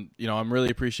I'm really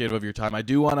appreciative of your time. I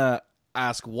do want to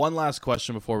ask one last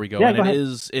question before we go, yeah, and go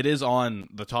it is on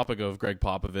the topic of Greg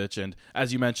Popovich, and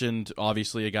as you mentioned,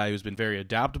 obviously a guy who's been very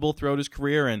adaptable throughout his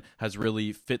career and has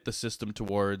really fit the system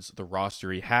towards the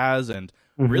roster he has, and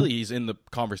really he's in the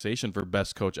conversation for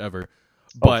best coach ever.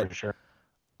 But for sure.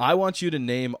 I want you to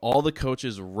name all the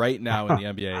coaches right now in the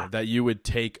NBA that you would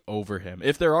take over him,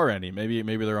 if there are any. Maybe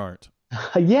there aren't.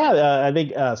 I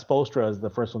think Spoelstra is the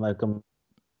first one that comes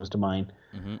to mind.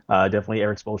 Definitely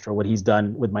Eric Spoelstra, what he's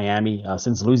done with Miami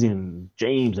since losing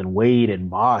James and Wade and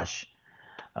Bosh.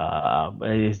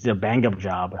 It's a bang-up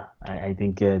job. I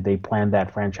think they planned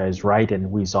that franchise right,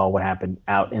 and we saw what happened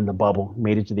out in the bubble.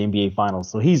 Made it to the NBA Finals,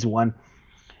 so he's one.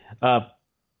 Uh,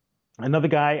 Another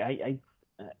guy,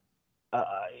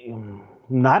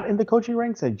 not in the coaching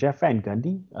ranks, Jeff Van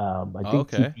Gundy. I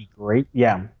think Okay. he'd be great.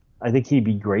 Yeah, I think he'd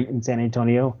be great in San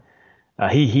Antonio.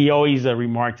 He always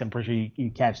remarks, I'm pretty sure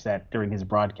you catch that during his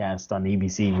broadcast on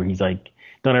ABC, where he's like,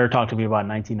 don't ever talk to me about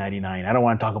 1999. I don't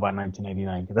want to talk about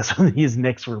 1999 because that's when his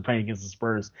Knicks were playing against the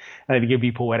Spurs. And I think it'd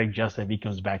be poetic justice if he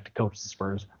comes back to coach the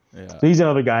Spurs. Yeah. So he's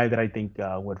another guy that I think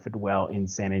would fit well in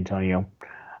San Antonio.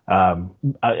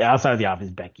 Outside of the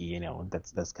office, Becky,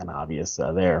 that's kind of obvious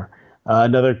there.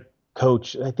 Another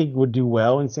coach I think would do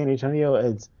well in San Antonio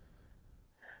is,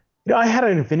 I had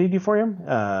an affinity for him.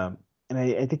 And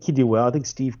I think he'd do well. I think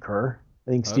Steve Kerr.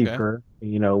 Okay.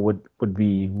 Would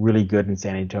be really good in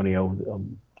San Antonio.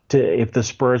 If the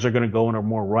Spurs are going to go in a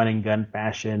more run and gun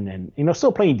fashion, and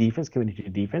still playing defense, committed to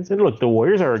defense. And look, the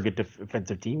Warriors are a good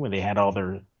defensive team when they had all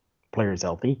their players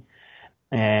healthy,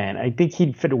 and I think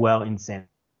he'd fit well in San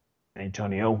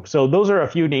Antonio. So those are a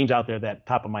few names out there that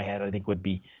top of my head I think would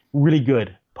be really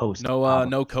good post.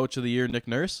 No coach of the year, Nick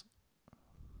Nurse.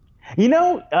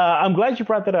 I'm glad you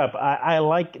brought that up. I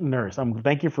like Nurse.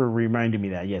 Thank you for reminding me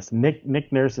that. Yes,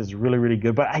 Nick Nurse is really, really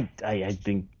good, but I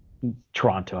think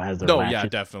Toronto has their matches. Yeah,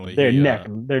 definitely.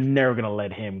 They're never going to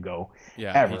let him go.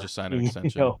 Yeah, ever. He just signed an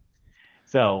extension.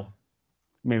 So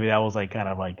maybe that was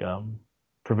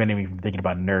preventing me from thinking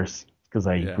about Nurse, because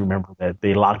I remember that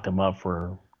they locked him up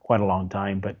for quite a long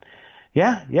time. But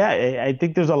yeah, I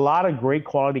think there's a lot of great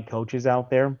quality coaches out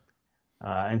there.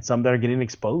 And some that are getting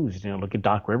exposed. Look at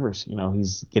Doc Rivers.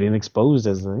 He's getting exposed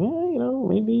as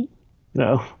maybe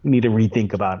we need to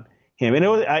rethink about him. And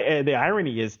the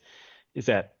irony is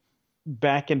that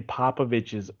back in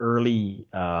Popovich's early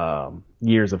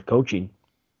years of coaching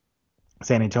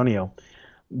San Antonio,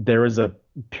 there was a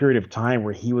period of time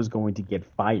where he was going to get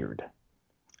fired,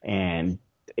 and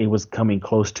it was coming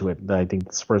close to it. I think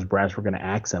the Spurs brass were going to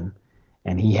axe him,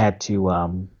 and he had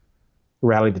to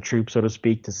rally the troops, so to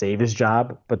speak, to save his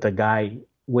job. But the guy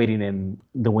waiting in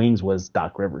the wings was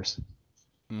Doc Rivers.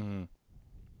 Mm-hmm.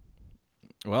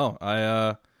 Well,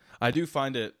 I do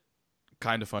find it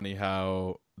kind of funny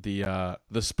how the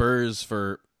Spurs,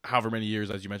 for however many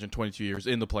years, as you mentioned, 22 years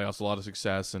in the playoffs, a lot of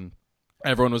success, and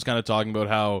everyone was kind of talking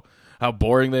about how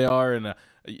boring they are, and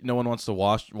no one wants to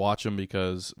watch them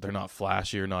because they're not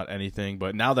flashy or not anything.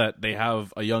 But now that they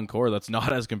have a young core that's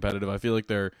not as competitive, I feel like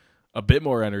they're a bit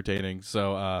more entertaining.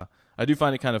 So I do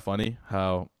find it kind of funny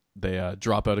how they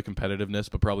drop out of competitiveness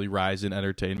but probably rise in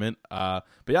entertainment. But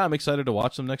yeah, I'm excited to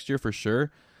watch them next year for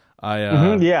sure.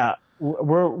 Yeah,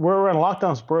 we're in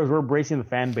Lockdown Spurs. We're bracing the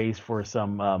fan base for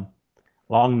some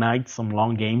long nights, some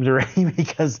long games already,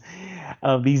 because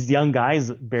these young guys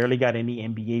barely got any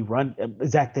NBA run.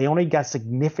 Zach, they only got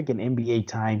significant NBA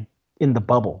time in the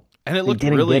bubble, and it looked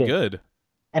really good.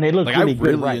 And it looked really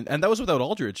good, right? And that was without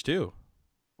Aldridge too.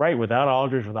 Right, without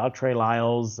Aldridge, without Trey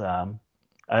Lyles,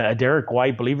 Derek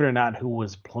White, believe it or not, who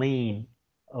was playing,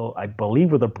 I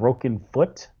believe with a broken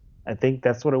foot. I think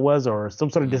that's what it was, or some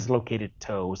sort of dislocated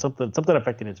toe, something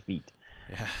affecting his feet.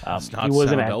 Yeah, it's not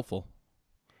helpful.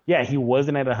 Yeah, he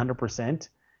wasn't at 100%,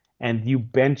 and you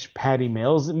bench Patty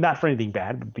Mills, not for anything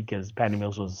bad, but because Patty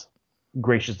Mills was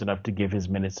gracious enough to give his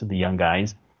minutes to the young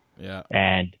guys. Yeah,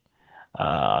 and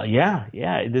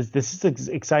this is an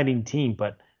exciting team,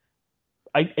 but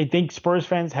I think Spurs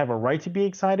fans have a right to be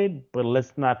excited, but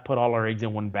let's not put all our eggs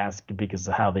in one basket because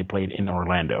of how they played in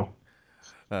Orlando.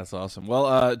 That's awesome.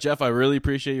 Well, Jeff, I really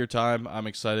appreciate your time. I'm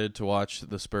excited to watch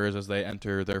the Spurs as they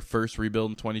enter their first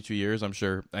rebuild in 22 years. I'm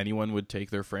sure anyone would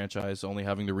take their franchise only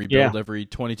having to rebuild every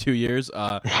 22 years.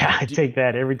 I take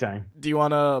that every time. Do you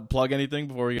want to plug anything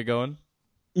before we get going?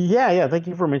 Yeah. Thank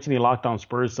you for mentioning Locked On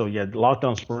Spurs. So, Locked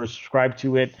On Spurs, subscribe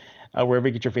to it wherever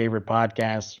you get your favorite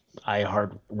podcasts,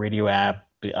 iHeart Radio app,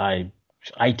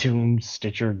 iTunes,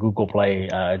 Stitcher, Google Play.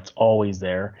 It's always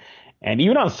there. And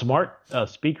even on smart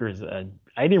speakers,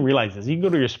 I didn't realize this. You can go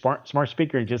to your smart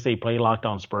speaker and just say play Locked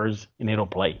On Spurs, and it'll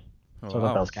play. I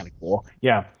thought that was kind of cool.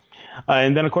 Yeah.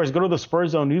 And then, of course, go to the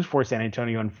Spurs Zone News for San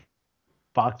Antonio on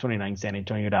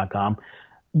Fox29SanAntonio.com.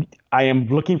 I am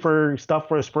looking for stuff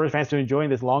for Spurs fans to enjoy in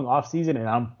this long offseason, and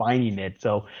I'm finding it.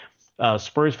 So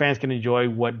Spurs fans can enjoy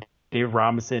what David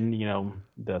Robinson,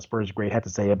 the Spurs great, had to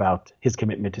say about his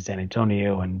commitment to San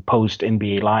Antonio and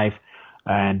post-NBA life.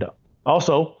 And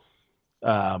also,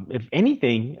 if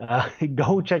anything,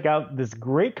 go check out this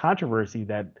great controversy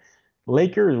that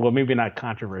Lakers, well, maybe not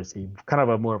controversy, kind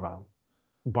of more of a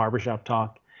barbershop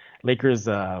talk. Lakers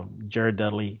Jared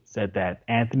Dudley said that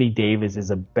Anthony Davis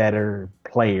is a better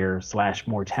player /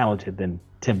 more talented than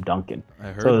Tim Duncan. I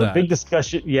heard so that. Big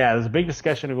discussion. Yeah, there's a big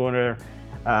discussion going there.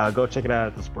 Go check it out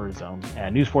at the Spurs Zone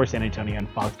at News 4 San Antonio and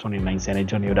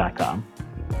Fox29SanAntonio.com.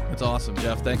 That's awesome,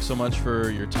 Jeff. Thanks so much for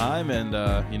your time. And,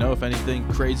 if anything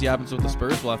crazy happens with the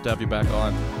Spurs, we'll have to have you back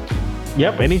on.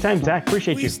 Yep, anytime, Zach.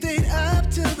 Appreciate you. We stayed up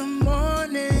till the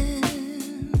morning,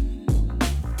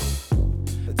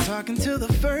 talking till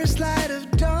the first light of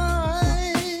dawn.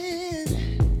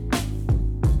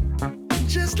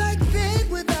 Just like that,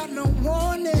 without no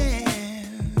warning,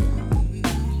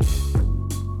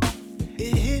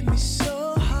 it hit me so